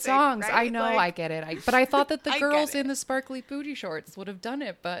favorite music, songs. I right? know, Like, I get it. But I thought that the I get girls it. in the sparkly booty shorts would have done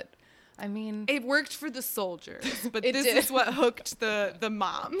it. But I mean, It worked for the soldiers, but It this did. is what hooked the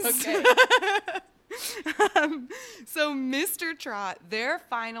moms. okay. So Mr. Trot, their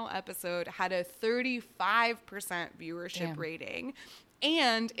final episode had a 35% viewership Damn. rating,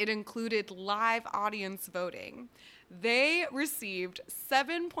 and it included live audience voting. They received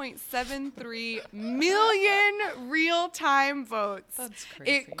 7.73 million real-time votes. That's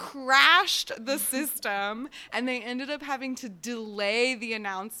crazy. It crashed the system, and they ended up having to delay the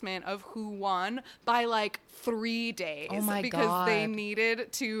announcement of who won by like 3 days. Oh my because they God.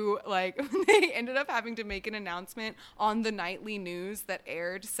 needed to they ended up having to make an announcement on the nightly news that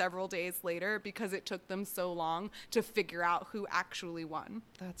aired several days later because it took them so long to figure out who actually won.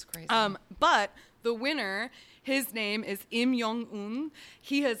 That's crazy. But the winner, his name is Im Young-un.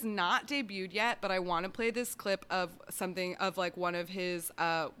 He has not debuted yet, but I want to play this clip of something of like one of his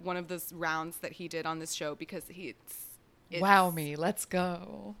one of those rounds that he did on this show because it's Wow me. Let's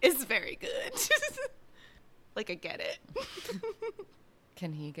go. It's very good. Like I get it.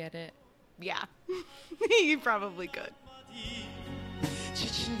 Can he get it? Yeah. He probably could.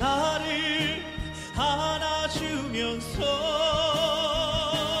 지친 나를 안아주면서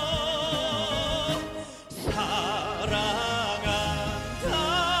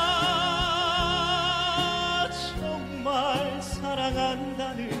사랑한다 정말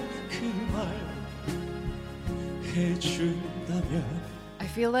사랑한다는 그 말 해준다면 I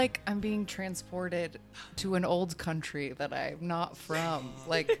feel like I'm being transported to an old country that I'm not from.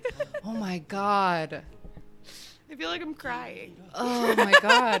 Like, oh my God. I feel like I'm crying. Oh my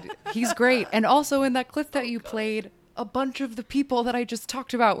God. He's great. And also in that clip that you played, a bunch of the people that I just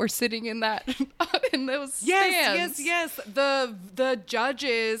talked about were sitting in that in those stands. Yes. The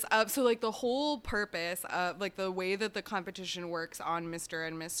judges, so like the whole purpose of like the way that the competition works on Mr.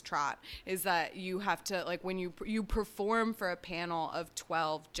 and Miss Trot is that you have to like when you perform for a panel of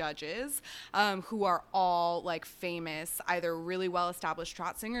 12 judges who are all like famous, either really well established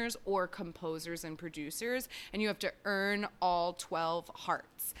trot singers or composers and producers, and you have to earn all 12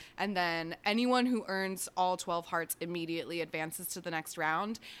 hearts. And then anyone who earns all 12 hearts immediately advances to the next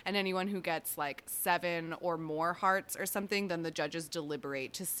round, and anyone who gets like 7 or more hearts or something, then the judges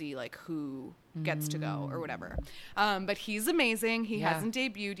deliberate to see like who gets to go or whatever. But he's amazing. He Yeah. hasn't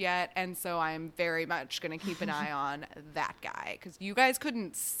debuted yet, and so I'm very much going to keep an eye on that guy because you guys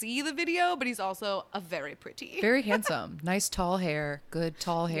couldn't see the video, but he's also a very pretty. Very handsome. Nice tall hair. Good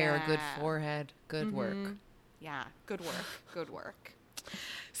tall hair. Good Yeah. forehead. Good work. Yeah, good work. Good work.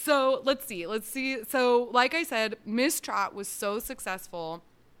 So let's see. So like I said, Miss Trot was so successful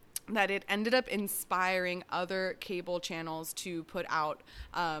that it ended up inspiring other cable channels to put out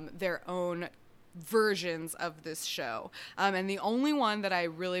their own versions of this show. And the only one that I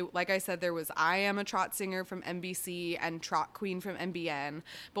really, like I said, there was I Am a Trot Singer from NBC and Trot Queen from NBN.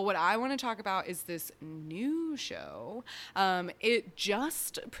 But what I want to talk about is this new show. It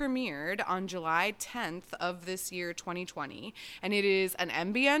just premiered on July 10th of this year, 2020. And it is an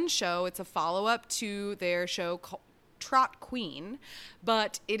NBN show. It's a follow-up to their show called Trot Queen,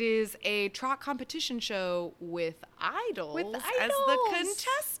 but it is a trot competition show with idols, as the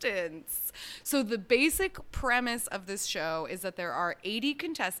contestants. So the basic premise of this show is that there are 80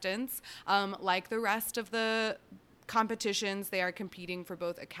 contestants. Like the rest of the competitions, they are competing for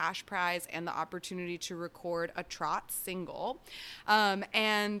both a cash prize and the opportunity to record a trot single.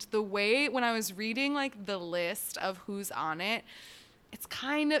 And the way, when I was reading like the list of who's on it, it's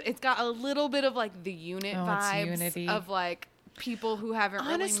got a little bit of like the unit Oh, it's vibes Unity. of like people who haven't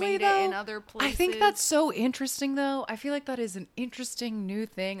Honestly, really made though, it in other places. I think that's so interesting, though. I feel like that is an interesting new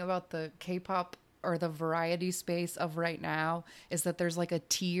thing about the K-pop or the variety space of right now is that there's like a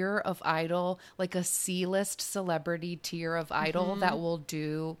tier of idol, like a C-list celebrity tier of idol that will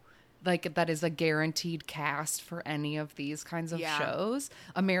do like that is a guaranteed cast for any of these kinds of Yeah. shows.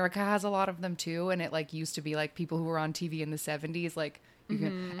 America has a lot of them too, and it like used to be like people who were on TV in the 70s, like you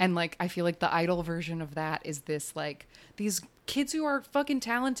can, and like I feel like the idol version of that is this like these kids who are fucking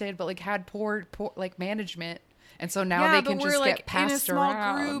talented but like had poor like management. And so now they can but just we're, get passed in a small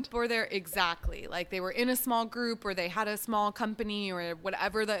around. group, or they're exactly like they were in a small group, or they had a small company, or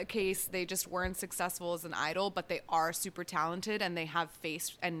whatever the case. They just weren't successful as an idol, but they are super talented and they have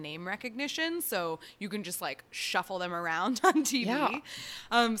face and name recognition. So you can just like shuffle them around on TV.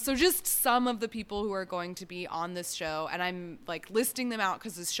 Yeah. So just some of the people who are going to be on this show, and I'm like listing them out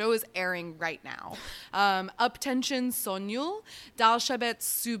because this show is airing right now. Uptension Sonyul, Dalshabet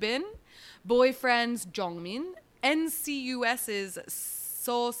Subin, Boyfriends Jongmin, NCUS's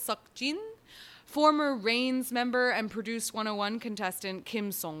So Suk-jin, former Reigns member and Produce 101 contestant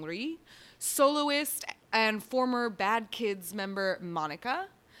Kim Song-ri, soloist and former Bad Kids member Monica,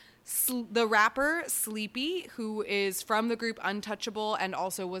 the rapper Sleepy, who is from the group Untouchable and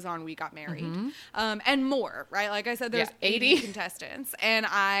also was on We Got Married, and more, right? Like I said, there's 80 contestants, and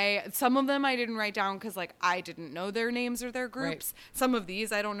some of them I didn't write down because like I didn't know their names or their groups. Right. Some of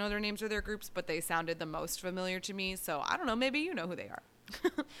these I don't know their names or their groups, but they sounded the most familiar to me, so I don't know, maybe you know who they are.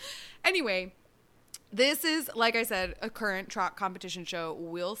 Anyway, this is, like I said, a current trot competition show.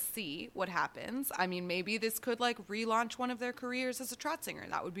 We'll see what happens. I mean, maybe this could like relaunch one of their careers as a trot singer.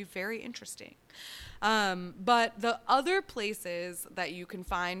 That would be very interesting. But the other places that you can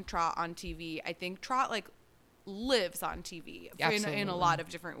find trot on TV, I think trot like lives on TV in a lot of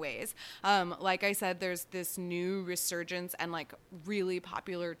different ways. Like I said, there's this new resurgence and like really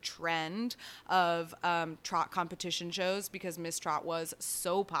popular trend of trot competition shows because Miss Trot was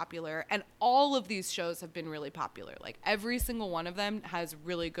so popular, and all of these shows have been really popular. Like every single one of them has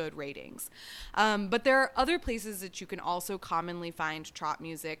really good ratings. But there are other places that you can also commonly find trot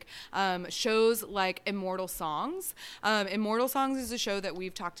music. Shows like Immortal Songs. Immortal Songs is a show that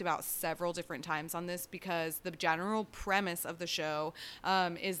we've talked about several different times on this because the general premise of the show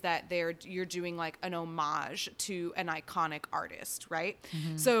is that you're doing like an homage to an iconic artist, right?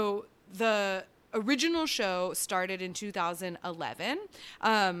 Mm-hmm. So the original show started in 2011.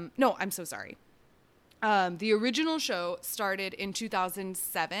 No, I'm so sorry. The original show started in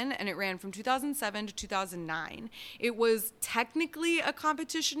 2007 and it ran from 2007 to 2009. It was technically a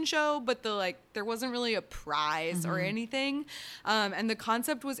competition show, but there wasn't really a prize or anything. And the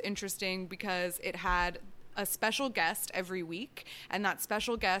concept was interesting because it had a special guest every week, and that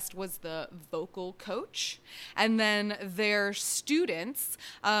special guest was the vocal coach, and then their students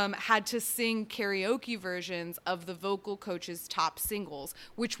had to sing karaoke versions of the vocal coach's top singles,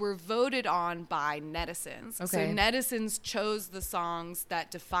 which were voted on by netizens. So netizens chose the songs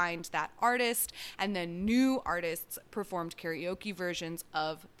that defined that artist, and then new artists performed karaoke versions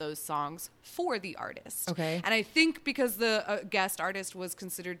of those songs for the artist. And I think because the guest artist was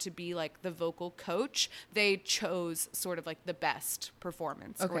considered to be like the vocal coach, they chose sort of like the best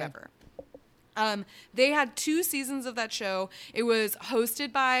performance or whatever. They had 2 seasons of that show. It was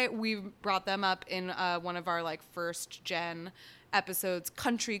hosted by, we brought them up in one of our like first gen episodes,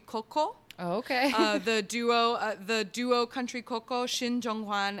 Country Coco. The duo Country Coco, Shin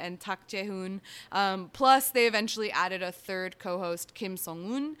Jong-hwan and Tak Jae-hoon. Plus, they eventually added a third co-host, Kim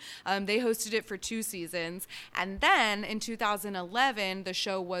Song-un. They hosted it for 2 seasons. And then in 2011, the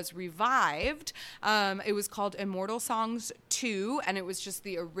show was revived. It was called Immortal Songs 2, and it was just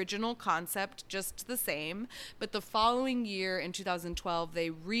the original concept, just the same. But the following year, in 2012,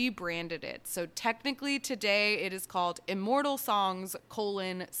 they rebranded it. So technically today, it is called Immortal Songs,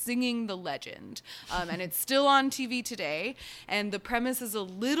 Singing the Legend. And it's still on TV today. And the premise is a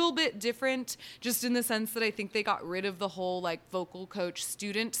little bit different, just in the sense that I think they got rid of the whole like vocal coach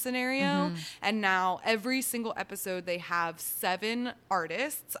student scenario. And now every single episode they have 7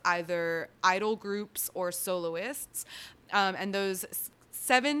 artists, either idol groups or soloists. And those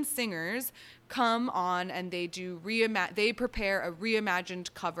 7 singers come on and they they prepare a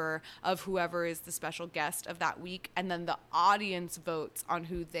reimagined cover of whoever is the special guest of that week, and then the audience votes on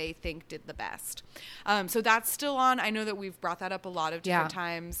who they think did the best. So that's still on. I know that we've brought that up a lot of different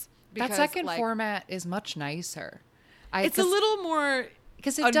times. Because, that second format is much nicer. It's a little more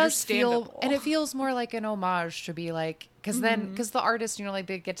because it does feel, and it feels more like an homage to be like, because the artist, like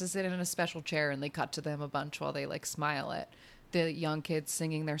they get to sit in a special chair and they cut to them a bunch while they like smile at the young kids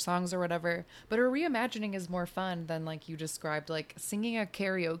singing their songs or whatever. But a reimagining is more fun than like you described, like singing a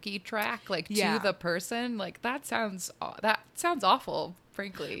karaoke track like to the person. Like that sounds awful,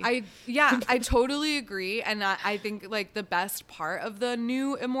 frankly. I totally agree. And I think like the best part of the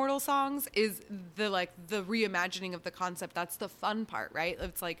new Immortal Songs is the reimagining of the concept. That's the fun part, right?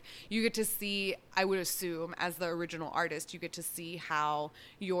 It's like you get to see, I would assume, as the original artist, you get to see how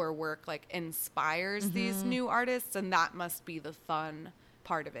your work like inspires these new artists, and that must be the fun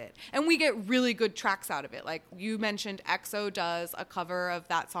part of it. And we get really good tracks out of it. Like you mentioned, EXO does a cover of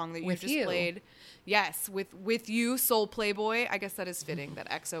that song that you just played. Yes, with you, Soul Playboy. I guess that is fitting that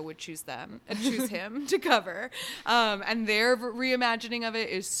EXO would choose him to cover. And their reimagining of it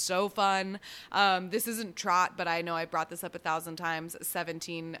is so fun. This isn't trot, but I know I brought this up 1,000 times.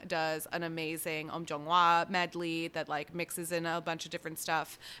 17 does an amazing Om Jong-hwa medley that like mixes in a bunch of different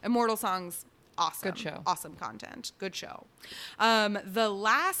stuff. Immortal Songs, awesome. Good show. Awesome content. Good show. The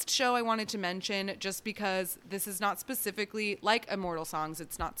last show I wanted to mention, just because this is not specifically like Immortal Songs,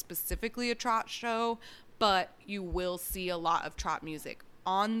 it's not specifically a trot show, but you will see a lot of trot music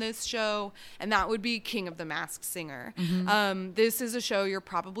on this show, and that would be King of the Masked Singer. This is a show you're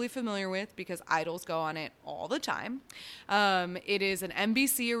probably familiar with because idols go on it all the time. It is an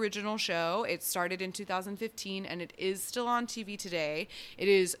NBC original show. It started in 2015 and it is still on TV today. It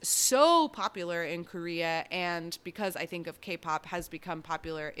is so popular in Korea, and because I think of K-pop, has become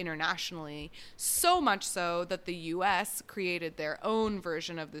popular internationally, so much so that the US created their own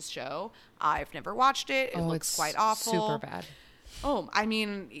version of this show. I've never watched it. It looks it's quite awful. super bad. Oh, I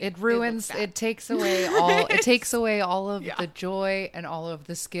mean, It looks ruins, bad. it takes away all of the joy and all of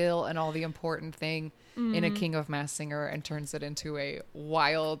the skill and all the important thing in a King of Masked Singer, and turns it into a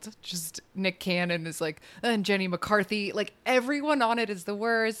wild, just Nick Cannon is like, and Jenny McCarthy, like everyone on it is the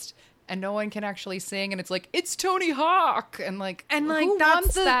worst. And no one can actually sing, and it's like, it's Tony Hawk, and who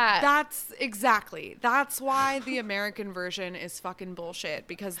wants that? That's exactly. That's why the American version is fucking bullshit,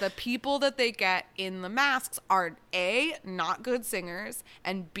 because the people that they get in the masks are A, not good singers,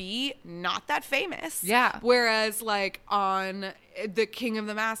 and B, not that famous. Yeah. Whereas like on the King of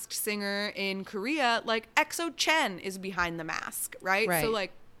the Masked Singer in Korea, like EXO Chen is behind the mask, right? Right. So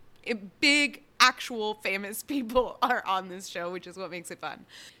like big actual famous people are on this show, which is what makes it fun.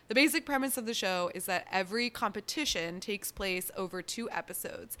 The basic premise of the show is that every competition takes place over 2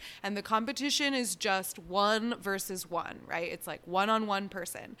 episodes, and the competition is just 1 versus 1, right? It's like one-on-one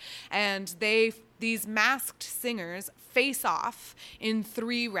person, and these masked singers face off in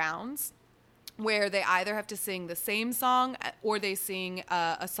 3 rounds, where they either have to sing the same song or they sing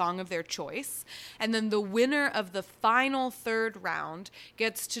a song of their choice. And then the winner of the final 3rd round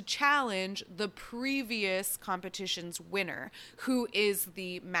gets to challenge the previous competition's winner, who is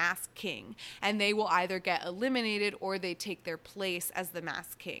the Masked King. And they will either get eliminated or they take their place as the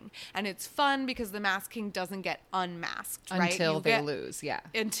Masked King. And it's fun because the Masked King doesn't get unmasked, right? Until they lose, yeah.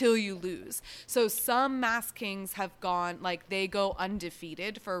 Until you lose. So some Masked Kings have gone, like, they go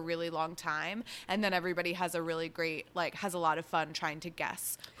undefeated for a really long time, and then everybody has a really great, like, has a lot of fun trying to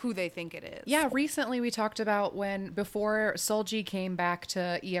guess who they think it is. Yeah, recently we talked about before Solji came back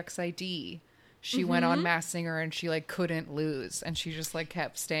to EXID, she went on Masked Singer and she like couldn't lose, and she just like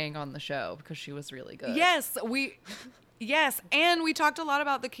kept staying on the show because she was really good. Yes, and we talked a lot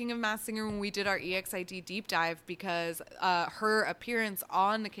about the King of Masked Singer when we did our EXID deep dive, because her appearance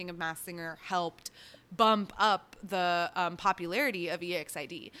on the King of Masked Singer helped bump up the popularity of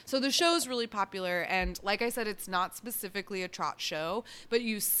EXID. So the show's really popular, and like I said, it's not specifically a trot show, but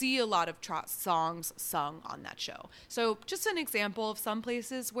you see a lot of trot songs sung on that show. So just an example of some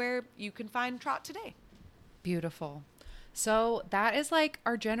places where you can find trot today. Beautiful. So that is like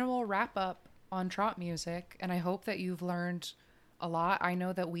our general wrap up on trot music, and I hope that you've learned a lot. I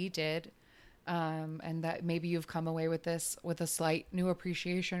know that we did. And that maybe you've come away with this with a slight new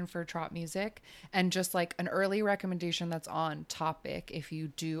appreciation for trot music, and just like an early recommendation that's on topic. If you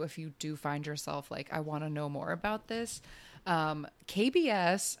do find yourself like, I want to know more about this,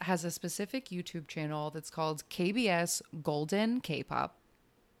 KBS has a specific YouTube channel that's called KBS Golden K-pop.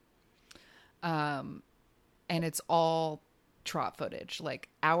 And it's all trot footage, like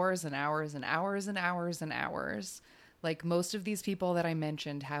hours and hours and hours and hours and hours. Like most of these people that I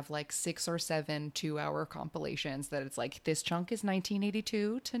mentioned have like 6 or 7 2-hour compilations that it's like, this chunk is 1982 to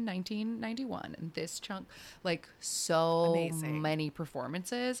 1991, and this chunk, like so Amazing. many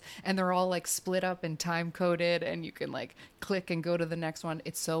performances, and they're all like split up and time coded, and you can like click and go to the next one.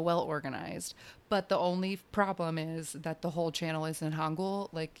 It's so well organized. But the only problem is that the whole channel is in Hangul.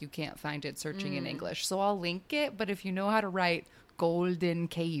 Like you can't find it searching in English. So I'll link it, but if you know how to write Golden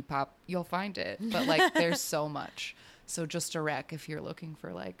K-pop, you'll find it. But like there's so much. So just a rec if you're looking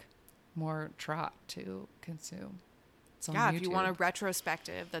for like more trot to consume. It's on Yeah, YouTube. if you want a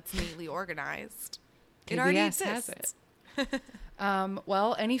retrospective that's neatly organized, it KBS already has exists. it.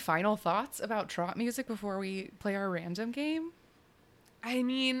 Well, any final thoughts about trot music before we play our random game? I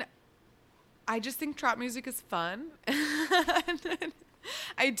mean, I just think trot music is fun.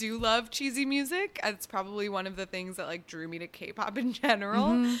 I do love cheesy music. It's probably one of the things that like drew me to K-pop in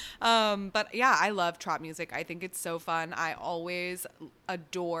general. But yeah, I love trot music. I think it's so fun. I always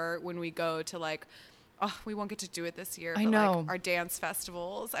adore when we go to like, oh, we won't get to do it this year. I but know. Like our dance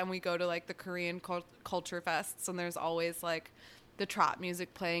festivals, and we go to like the Korean culture fests, and there's always like the trot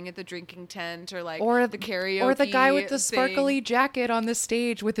music playing at the drinking tent, or like the karaoke, or the guy with the thing. sparkly jacket on the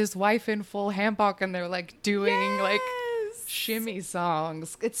stage with his wife in full hanbok, and they're like doing like shimmy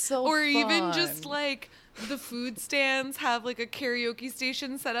songs. It's so Or fun. even just like the food stands have like a karaoke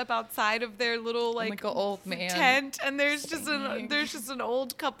station set up outside of their little like an old man tent, and there's singing. just an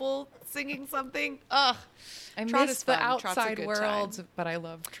old couple singing something. Ugh. I Trot miss is the fun. Trot's a outside good world, time. but I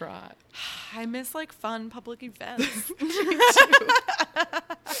love Trot. I miss like fun public events.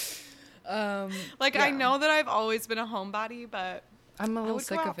 Like I Yeah. know that I've always been a homebody, but I'm a I little would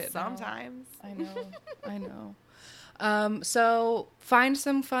sick go of out it now. sometimes. I know. So find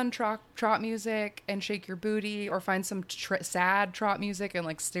some fun trot music and shake your booty, or find some sad trot music and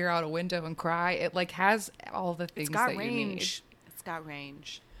like stare out a window and cry. It like has all the things It's got that range. It's got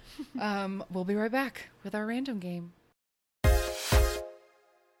range. you need. We'll be right back with our random game.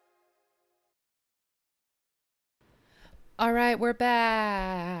 All right, we're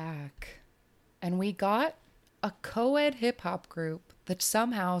back. And we got a co-ed hip hop group that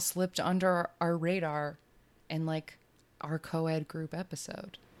somehow slipped under our radar in like our co-ed group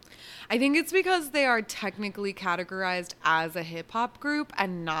episode. I think it's because they are technically categorized as a hip hop group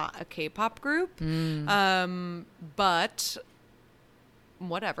and not a K-pop group. But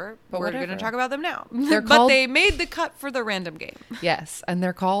whatever. But We're whatever. going to talk about them now. They're But called- they made the cut for the random game. Yes, and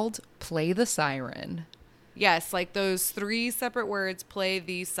they're called Play the Siren. Yes, like those 3 separate words, play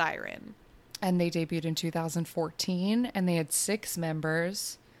the siren. And they debuted in 2014, and they had 6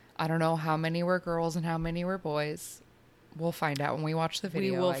 members. I don't know how many were girls and how many were boys. We'll find out when we watch the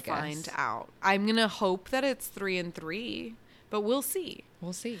video. We will I guess. find out. I'm going to hope that it's 3 and 3, but we'll see.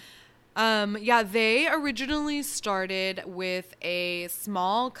 We'll see. Yeah, they originally started with a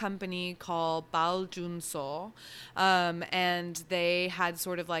small company called Baljunso, and they had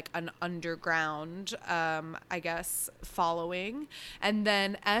sort of like an underground, I guess, following. And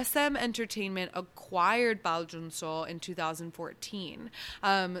then SM Entertainment acquired Baljunso in 2014.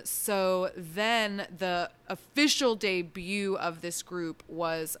 So then the official debut of this group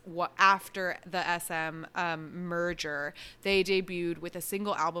was after the SM merger. They debuted with a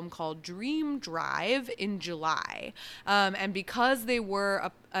single album called Dream Drive in July. And because they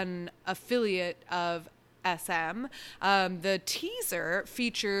were an affiliate of SM, the teaser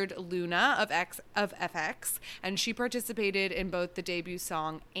featured Luna of FX, and she participated in both the debut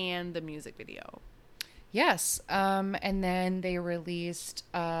song and the music video. Yes. And then they released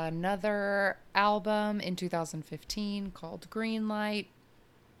another album in 2015 called Greenlight.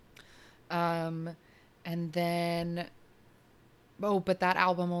 And then, but that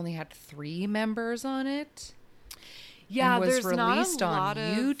album only had 3 members on it. Yeah, and was there's released not a on lot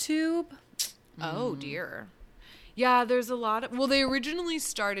of YouTube. Oh dear. Yeah, there's a lot of, well, they originally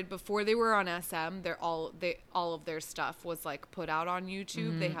started before they were on SM. All of their stuff was like put out on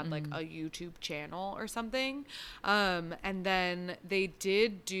YouTube. They had like a YouTube channel or something. And then they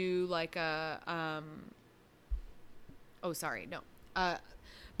did do like a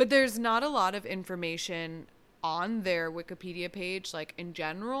but there's not a lot of information on their Wikipedia page, like in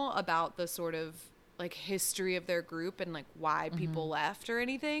general, about the sort of like history of their group and like why people left or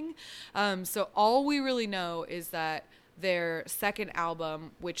anything. So all we really know is that their second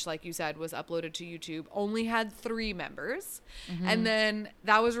album, which like you said was uploaded to YouTube, only had 3 members. And then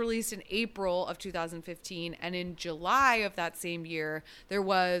that was released in April of 2015. And in July of that same year, there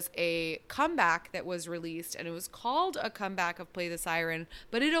was a comeback that was released, and it was called A Comeback of Play the Siren,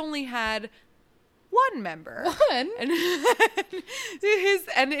 but it only had 1 member. One? And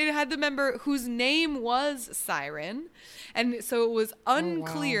and it had the member whose name was Siren. And so it was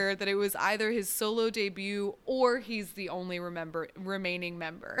unclear that it was either his solo debut or he's the only remaining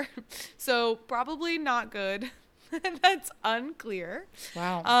member. So probably not good. That's unclear.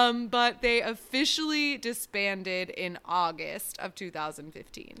 Wow. But they officially disbanded in August of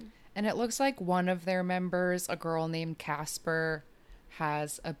 2015. And it looks like one of their members, a girl named Casper,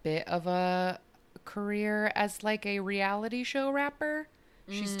 has a bit of a career as like a reality show rapper.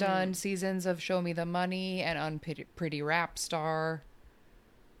 She's done seasons of Show Me the Money and Unpretty Rap Star.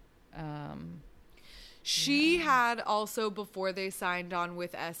 She had also, before they signed on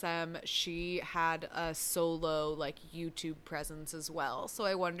with SM, she had a solo like YouTube presence as well. So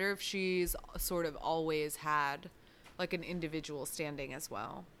I wonder if she's sort of always had like an individual standing as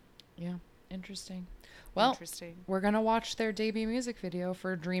well. Yeah, interesting. Well, Interesting. we're going to watch their debut music video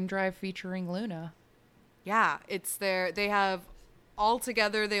for Dream Drive featuring Luna. Yeah, they have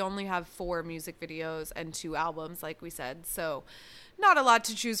altogether, they only have 4 music videos and 2 albums, like we said. So not a lot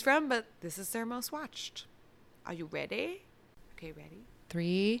to choose from, but this is their most watched. Are you ready? Okay, ready?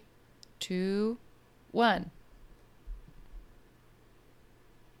 3, 2, 1.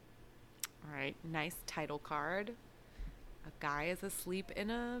 All right, nice title card. A guy is asleep in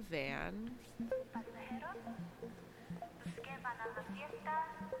a van.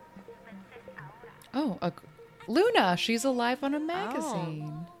 Oh, Luna. She's alive on a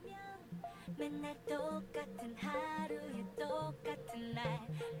magazine. 맨날 똑같은 하루에 똑같은 날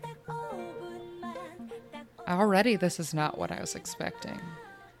딱 5분만 딱 Already, this is not what I was expecting.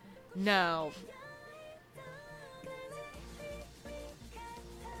 No.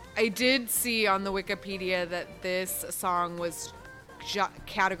 I did see on the Wikipedia that this song was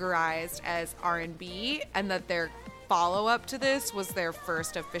categorized as R&B, and that their follow-up to this was their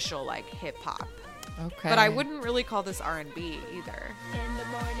first official like hip hop. Okay. But I wouldn't really call this R&B either. in the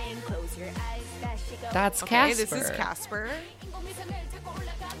morning close your eyes 다시 go That's Okay, Casper. this is Casper.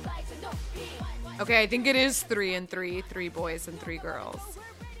 Okay, I think it is 3 and 3, 3 boys and 3 girls.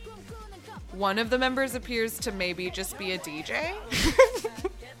 One of the members appears to maybe just be a DJ.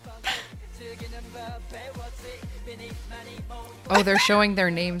 Oh, they're showing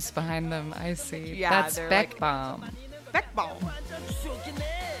their names behind them. I see. Yeah, That's they're Beck like- Bomb. Beckball.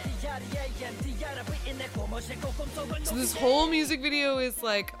 So this whole music video is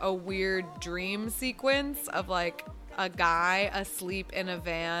like a weird dream sequence of like a guy asleep in a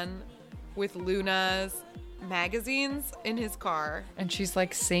van with Luna's magazines in his car. And she's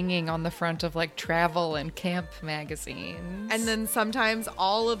like singing on the front of like travel and camp magazines. And then sometimes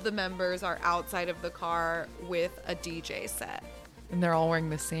all of the members are outside of the car with a DJ set. And they're all wearing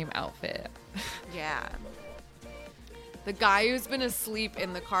the same outfit. Yeah. The guy who's been asleep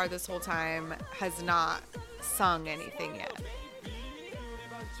in the car this whole time has not sung anything yet.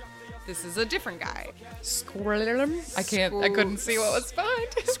 This is a different guy. I couldn't see what was behind.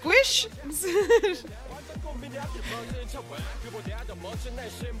 Squish!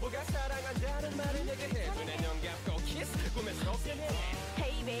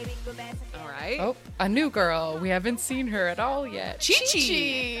 All right. Oh, a new girl. We haven't seen her at all yet.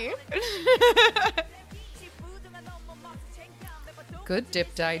 Chi-Chi. Good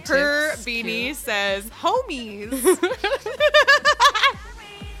dip dye tips. Her beanie says homies.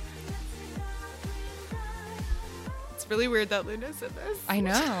 It's really weird that Luna's in this. I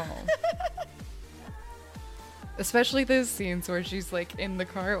know. Especially those scenes where she's like in the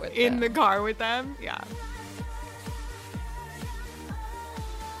car with In them. the car with them. Yeah.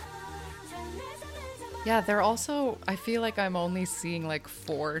 Yeah, they're also, I feel like I'm only seeing like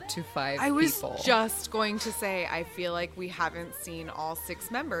 4 to 5 I was people. just going to say, I feel like we haven't seen all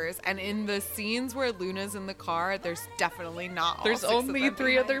 6 members. And in the scenes where Luna's in the car, there's definitely not all There's 6 of only them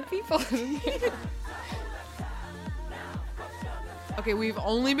 3 behind other us. people. Okay, we've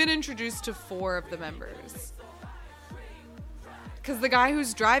only been introduced to 4 of the members. Because the guy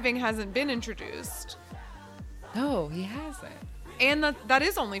who's driving hasn't been introduced. No, he hasn't. And that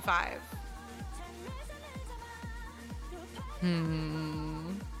is only 5.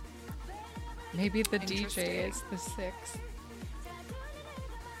 Maybe the DJ Interesting. is the 6th.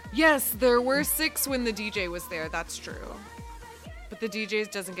 Yes, there were 6 when the DJ was there. That's true. But the DJ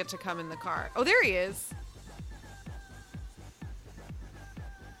doesn't get to come in the car. Oh, there he is.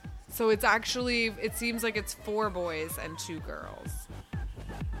 So it's actually, it seems like it's 4 boys and 2 girls.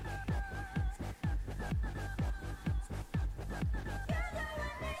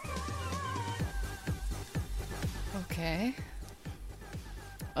 Okay.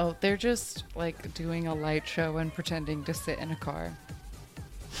 Oh, they're just like doing a light show and pretending to sit in a car.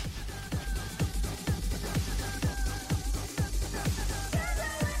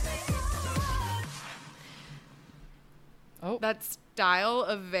 Oh, That style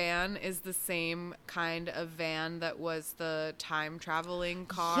of van is the same kind of van that was the time traveling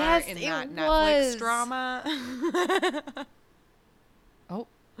car Yes, in it that was. Netflix drama. oh,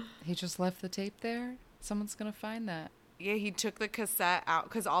 he just left the tape there. Someone's gonna find that. Yeah, he took the cassette out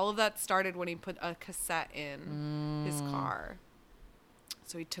because all of that started when he put a cassette in his car.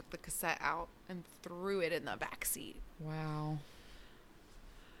 So he took the cassette out and threw it in the back seat. Wow.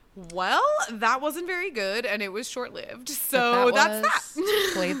 Well, that wasn't very good, and it was short-lived. But So that's was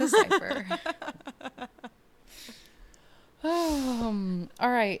that. Play the cipher. All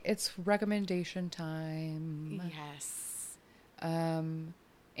right, it's recommendation time. Yes. And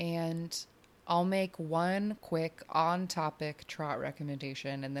I'll make one quick on-topic trot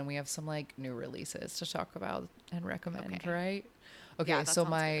recommendation, and then we have some like new releases to talk about and recommend, Okay. right? Okay, Yeah, that so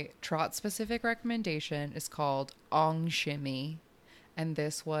sounds my trot-specific recommendation is called Ong Shimmy. And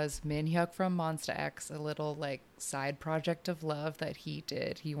this was Min Hyuk from Monsta X, a little like side project of love that he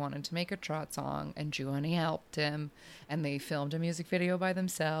did. He wanted to make a trot song, and Juhani helped him, and they filmed a music video by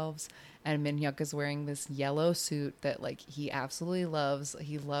themselves. And Min Hyuk is wearing this yellow suit that like he absolutely loves.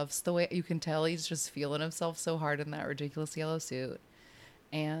 He loves the way you can tell he's just feeling himself so hard in that ridiculous yellow suit.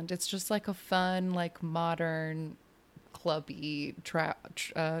 And it's just like a fun, like modern clubby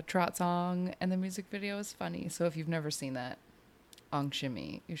trot song, and the music video is funny. So if you've never seen that, Ong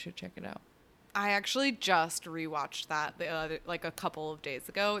Shimmy, you should check it out. I actually just rewatched that like a couple of days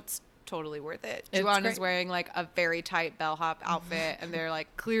ago. It's totally worth it. It's Juan great. is wearing like a very tight bellhop outfit, and they're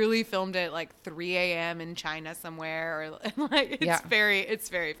like clearly filmed at like 3 a.m. in China somewhere, or like it's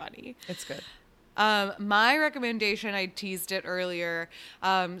very funny. It's good. My recommendation, I teased it earlier.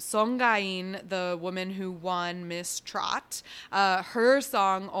 Song Ga-in, the woman who won Miss Trot, her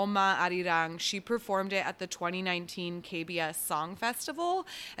song Oma Arirang, she performed it at the 2019 KBS Song Festival,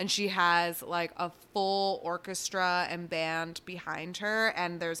 and she has like a full orchestra and band behind her.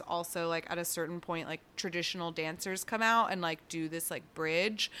 And there's also like at a certain point, like traditional dancers come out and like do this like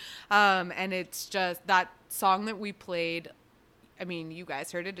bridge. And it's just that song that we played. I mean, you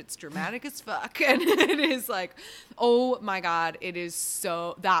guys heard it. It's dramatic as fuck. And it is like, oh my God, it is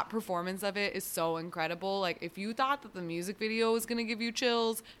so, that performance of it is so incredible. Like, if you thought that the music video was going to give you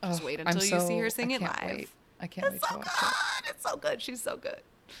chills, just wait until you see her sing it live. I can't wait to watch it. It's so good. She's so good.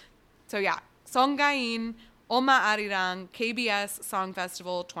 So yeah, Song Ga-in, Oma Arirang, KBS Song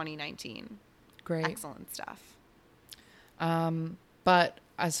Festival 2019. Great. Excellent stuff. But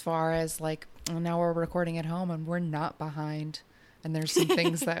as far as like, now we're recording at home and we're not behind. And there's some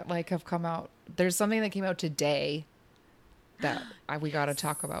things that like have come out. There's something that came out today that we got to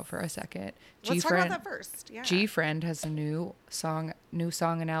talk about for a second. Let's talk about that first. Yeah. G-Friend has a new song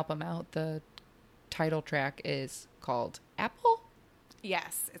and album out. The title track is called Apple.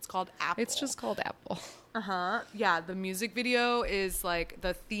 Yes, it's called Apple. It's just called Apple. Yeah, the music video is like,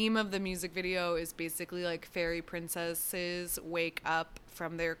 the theme of the music video is basically like fairy princesses wake up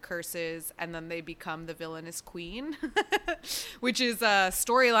from their curses and then they become the villainous queen, which is a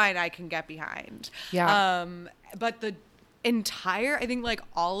storyline I can get behind. Yeah. But the entire, I think like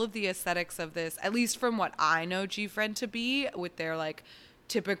all of the aesthetics of this, at least from what I know G-Friend to be, with their like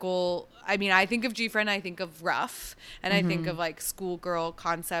typical, I mean, I think of G-Friend, I think of rough, and I think of like schoolgirl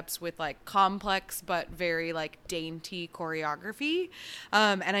concepts with like complex but very like dainty choreography.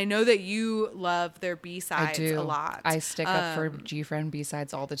 And I know that you love their B-sides a lot. I stick up for G-Friend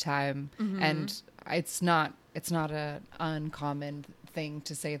B-sides all the time. And it's not an uncommon thing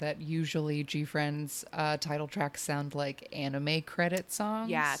to say that usually G-Friend's title tracks sound like anime credit songs.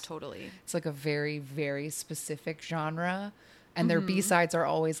 Yeah, totally. It's like a very, very specific genre. And their B-sides are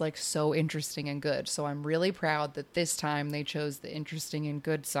always like so interesting and good. So I'm really proud that this time they chose the interesting and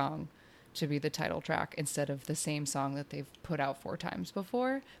good song to be the title track instead of the same song that they've put out 4 times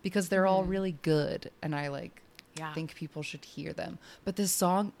before, because they're all really good and I like think people should hear them. But this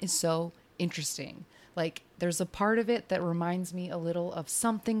song is so interesting. Like there's a part of it that reminds me a little of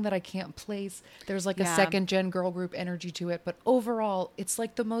something that I can't place. There's like a second gen girl group energy to it, but overall it's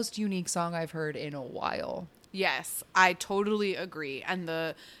like the most unique song I've heard in a while. Yes, I totally agree. And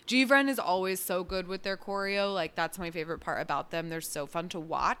the G-Friend is always so good with their choreo. Like, that's my favorite part about them. They're so fun to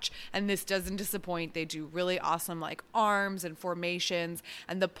watch. And this doesn't disappoint. They do really awesome, like, arms and formations.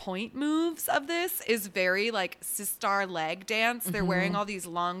 And the point moves of this is very, like, Sistar leg dance. They're wearing all these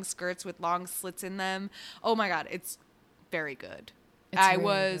long skirts with long slits in them. Oh, my God. It's very good. I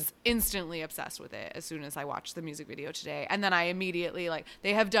was instantly obsessed with it as soon as I watched the music video today. And then I immediately, like,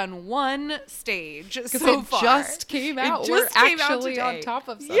 they have done one stage so far. It just came out. We're actually on top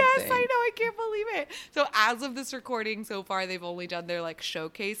of something. Yes, I know. I can't believe it. So as of this recording so far, they've only done their, like,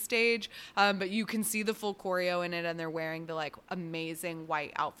 showcase stage. But you can see the full choreo in it, and they're wearing the, like, amazing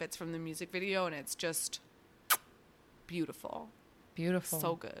white outfits from the music video. And it's just beautiful. Beautiful.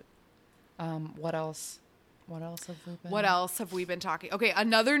 So good. What else? What else have we been talking? Okay,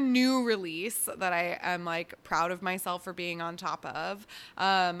 another new release that I am like proud of myself for being on top of.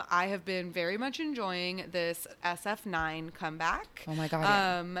 I have been very much enjoying this SF9 comeback. Oh my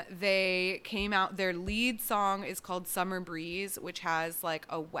God. They came out, their lead song is called Summer Breeze, which has like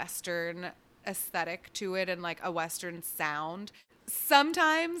a Western aesthetic to it and like a Western sound.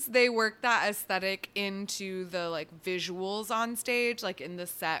 Sometimes they work that aesthetic into the like visuals on stage, like in the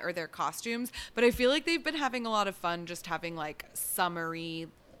set or their costumes. But I feel like they've been having a lot of fun just having like summery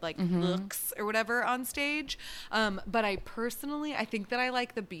like looks or whatever on stage. But I think that I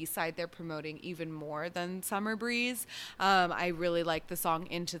like the B-side they're promoting even more than Summer Breeze. I really like the song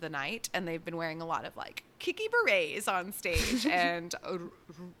Into the Night, and they've been wearing a lot of like Kiki berets on stage. And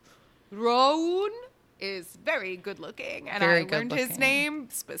Rowoon is very good looking, and I learned his name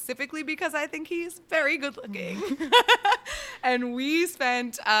specifically because I think he's very good looking. And we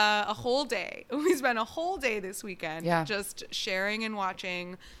spent a whole day this weekend just sharing and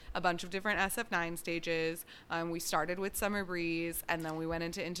watching a bunch of different SF9 stages. We started with Summer Breeze, and then we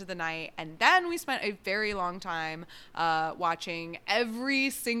went into the Night, and then we spent a very long time watching every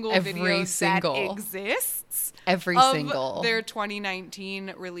single video that exists. Every of single. Their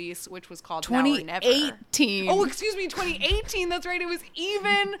 2019 release, which was called Now or Never. 2018. Oh, excuse me, 2018. That's right. It was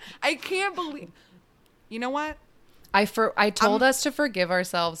even. I can't believe. You know what? I told us to forgive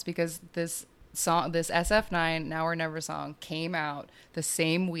ourselves because this song, this SF9 Now or Never song, came out the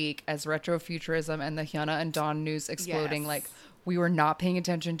same week as Retrofuturism and the Hyuna and Dawn news exploding. Yes. Like, we were not paying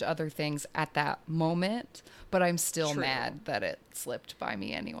attention to other things at that moment, but I'm still True. mad that it slipped by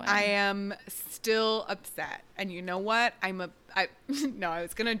me anyway. I am still upset. And you know what? I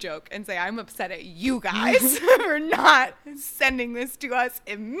was going to joke and say I'm upset at you guys for not sending this to us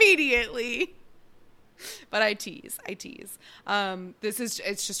immediately. But I tease.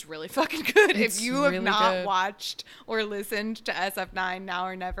 It's just really fucking good. It's if you have really not good. watched or listened to SF9 Now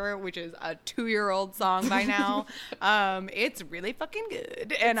or Never, which is a 2-year-old song by now, it's really fucking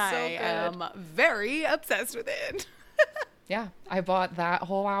good. And It's so I am very obsessed with it. Yeah, I bought that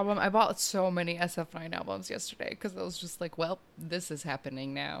whole album. I bought so many SF9 albums yesterday because I was just like, well, this is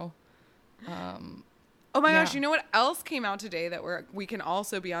happening now. Oh my Yeah. gosh, you know what else came out today that we can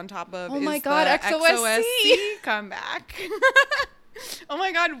also be on top of? Oh my is God, the XOSC comeback. Oh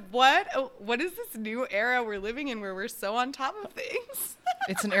my God, what is this new era we're living in where we're so on top of things?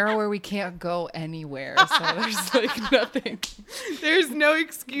 It's an era where we can't go anywhere, so there's like nothing. There's no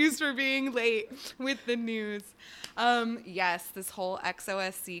excuse for being late with the news. Yes, this whole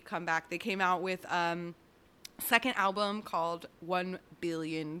XOSC comeback. They came out with second album called 1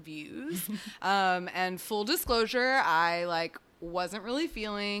 Billion Views. And full disclosure, I wasn't really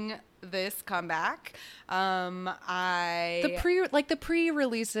feeling this comeback. The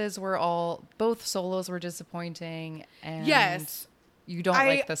pre-releases were both solos were disappointing, and Yes. you don't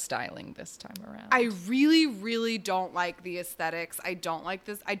like the styling this time around. I really, really don't like the aesthetics. I don't like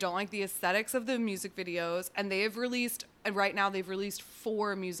the aesthetics of the music videos. And right now they've released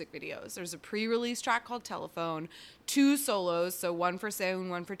 4 music videos. There's a pre-release track called Telephone, 2 solos, so one for Sehun,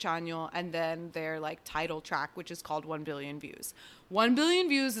 one for Chanyeol, and then their title track, which is called 1 Billion Views. 1 Billion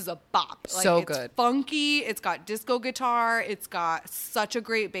Views is a bop. So good. It's funky. It's got disco guitar. It's got such a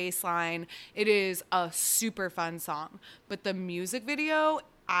great bass line. It is a super fun song. But the music video,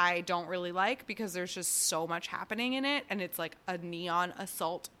 I don't really like because there's just so much happening in it, and it's like a neon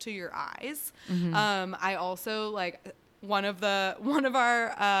assault to your eyes. I also one of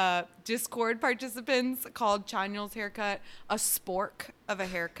our Discord participants called Chanyeol's haircut a spork of a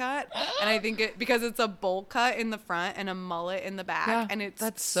haircut, and I think because it's a bowl cut in the front and a mullet in the back, Yeah, and it's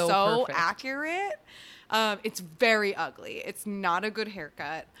that's so perfect. accurate. It's very ugly. It's not a good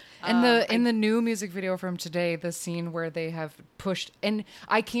haircut. And in the new music video from today, the scene where they have pushed, and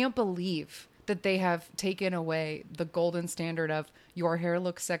I can't believe that they have taken away the golden standard of your hair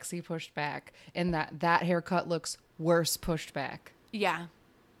looks sexy pushed back, and that haircut looks worse pushed back. Yeah.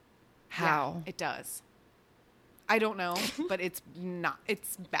 How? Yeah, it does. I don't know, but it's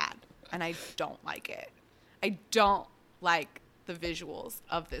bad, and I don't like it. I don't like the visuals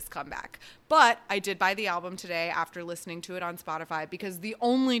of this comeback. But I did buy the album today after listening to it on Spotify because the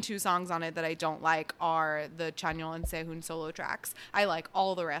only 2 songs on it that I don't like are the Chanyeol and Sehun solo tracks. I like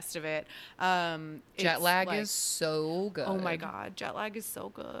all the rest of it. Jet Lag is so good. Oh my God, Jet Lag is so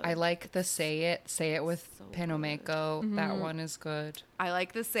good. I like the Say It with Penomeko. That one is good. I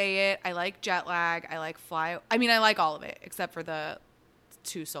like the Say It. I like Jet Lag. I like Fly. I mean, I like all of it except for the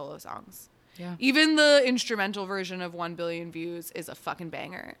 2 solo songs. Yeah. Even the instrumental version of 1 Billion Views is a fucking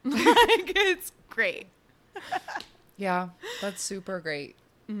banger. It's great. Yeah, that's super great.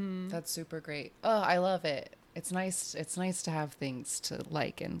 That's super great. Oh, I love it. It's nice to have things to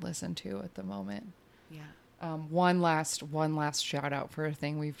like and listen to at the moment. Yeah. One last shout out for a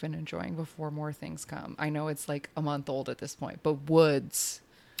thing we've been enjoying before more things come. I know it's like a month old at this point, but Woods.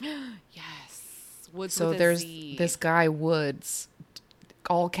 Yes. Woods So with a there's Z. this guy Woods,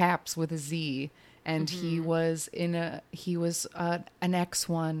 all caps with a Z, and he was an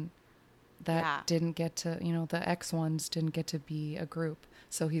X1 that didn't get to, the X1s didn't get to be a group.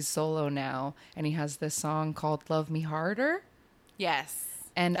 So he's solo now, and he has this song called Love Me Harder. Yes.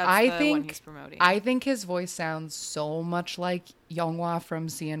 And That's I the one he's promoting. think his voice sounds so much like Younghwa from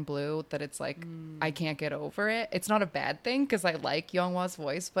CN Blue that it's like, I can't get over it. It's not a bad thing because I like Younghwa's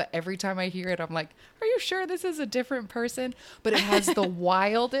voice, but every time I hear it, I'm like, are you sure this is a different person? But it has the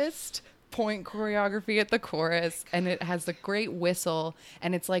wildest point choreography at the chorus, and it has the great whistle,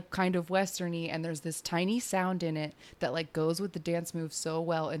 and it's like kind of westerny, and there's this tiny sound in it that like goes with the dance move so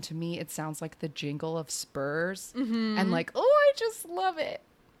well, and to me it sounds like the jingle of spurs, and like, oh, I just love it.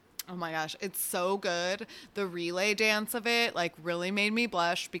 Oh my gosh, it's so good. The relay dance of it like really made me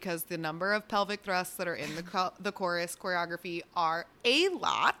blush because the number of pelvic thrusts that are in the chorus choreography are a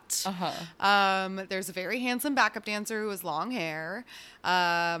lot. There's a very handsome backup dancer who has long hair.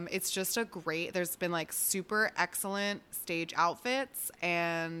 It's just there's been like super excellent stage outfits,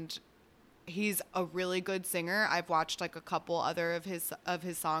 and he's a really good singer. I've watched like a couple other of his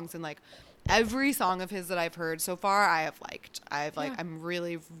songs, and like every song of his that I've heard so far, I have liked. I'm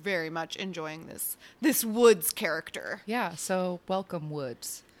really very much enjoying this Woods character. Yeah. So welcome,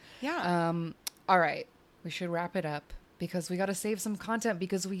 Woods. Yeah. All right. We should wrap it up because we got to save some content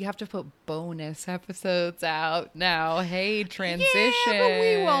because we have to put bonus episodes out now. Hey, transition. Yeah, but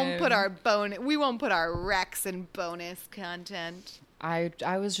we won't put our Rex and bonus content. I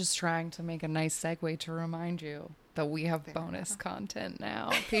was just trying to make a nice segue to remind you that we have bonus content now.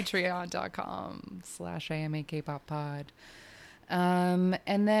 Patreon.com/AMAKpop-pod. And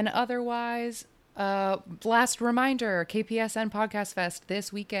then otherwise, last reminder, KPSN Podcast Fest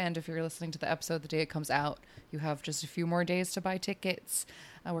this weekend. If you're listening to the episode the day it comes out, you have just a few more days to buy tickets.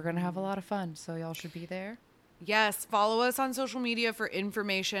 We're going to have a lot of fun, so y'all should be there. Yes, follow us on social media for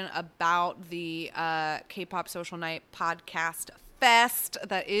information about the K-Pop Social Night Podcast Fest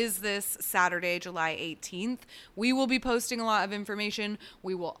that is this Saturday, July 18th. We will be posting a lot of information.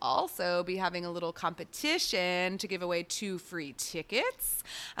 We will also be having a little competition to give away 2 free tickets.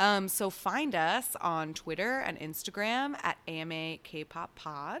 So find us on Twitter and Instagram at AMA K-Pop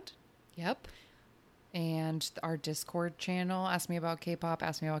Pod. Yep. And our Discord channel, Ask Me About K-Pop,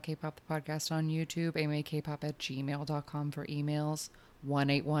 Ask Me About K-Pop, the podcast on YouTube, amakpop@gmail.com for emails,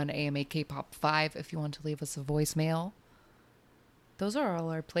 181-AMA-KPOP5 if you want to leave us a voicemail. Those are all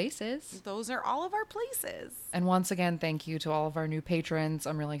our places. Those are all of our places. And once again, thank you to all of our new patrons.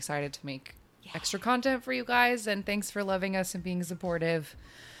 I'm really excited to make extra content for you guys, and thanks for loving us and being supportive.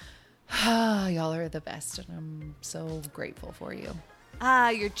 Y'all are the best, and I'm so grateful for you.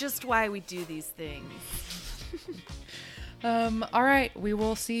 You're just why we do these things. All right, we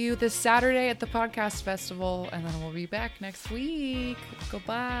will see you this Saturday at the podcast festival, and then we'll be back next week.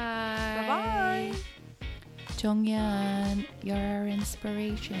 Goodbye. Bye-bye. Jonghyun, you're our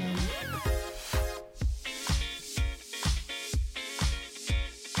inspiration.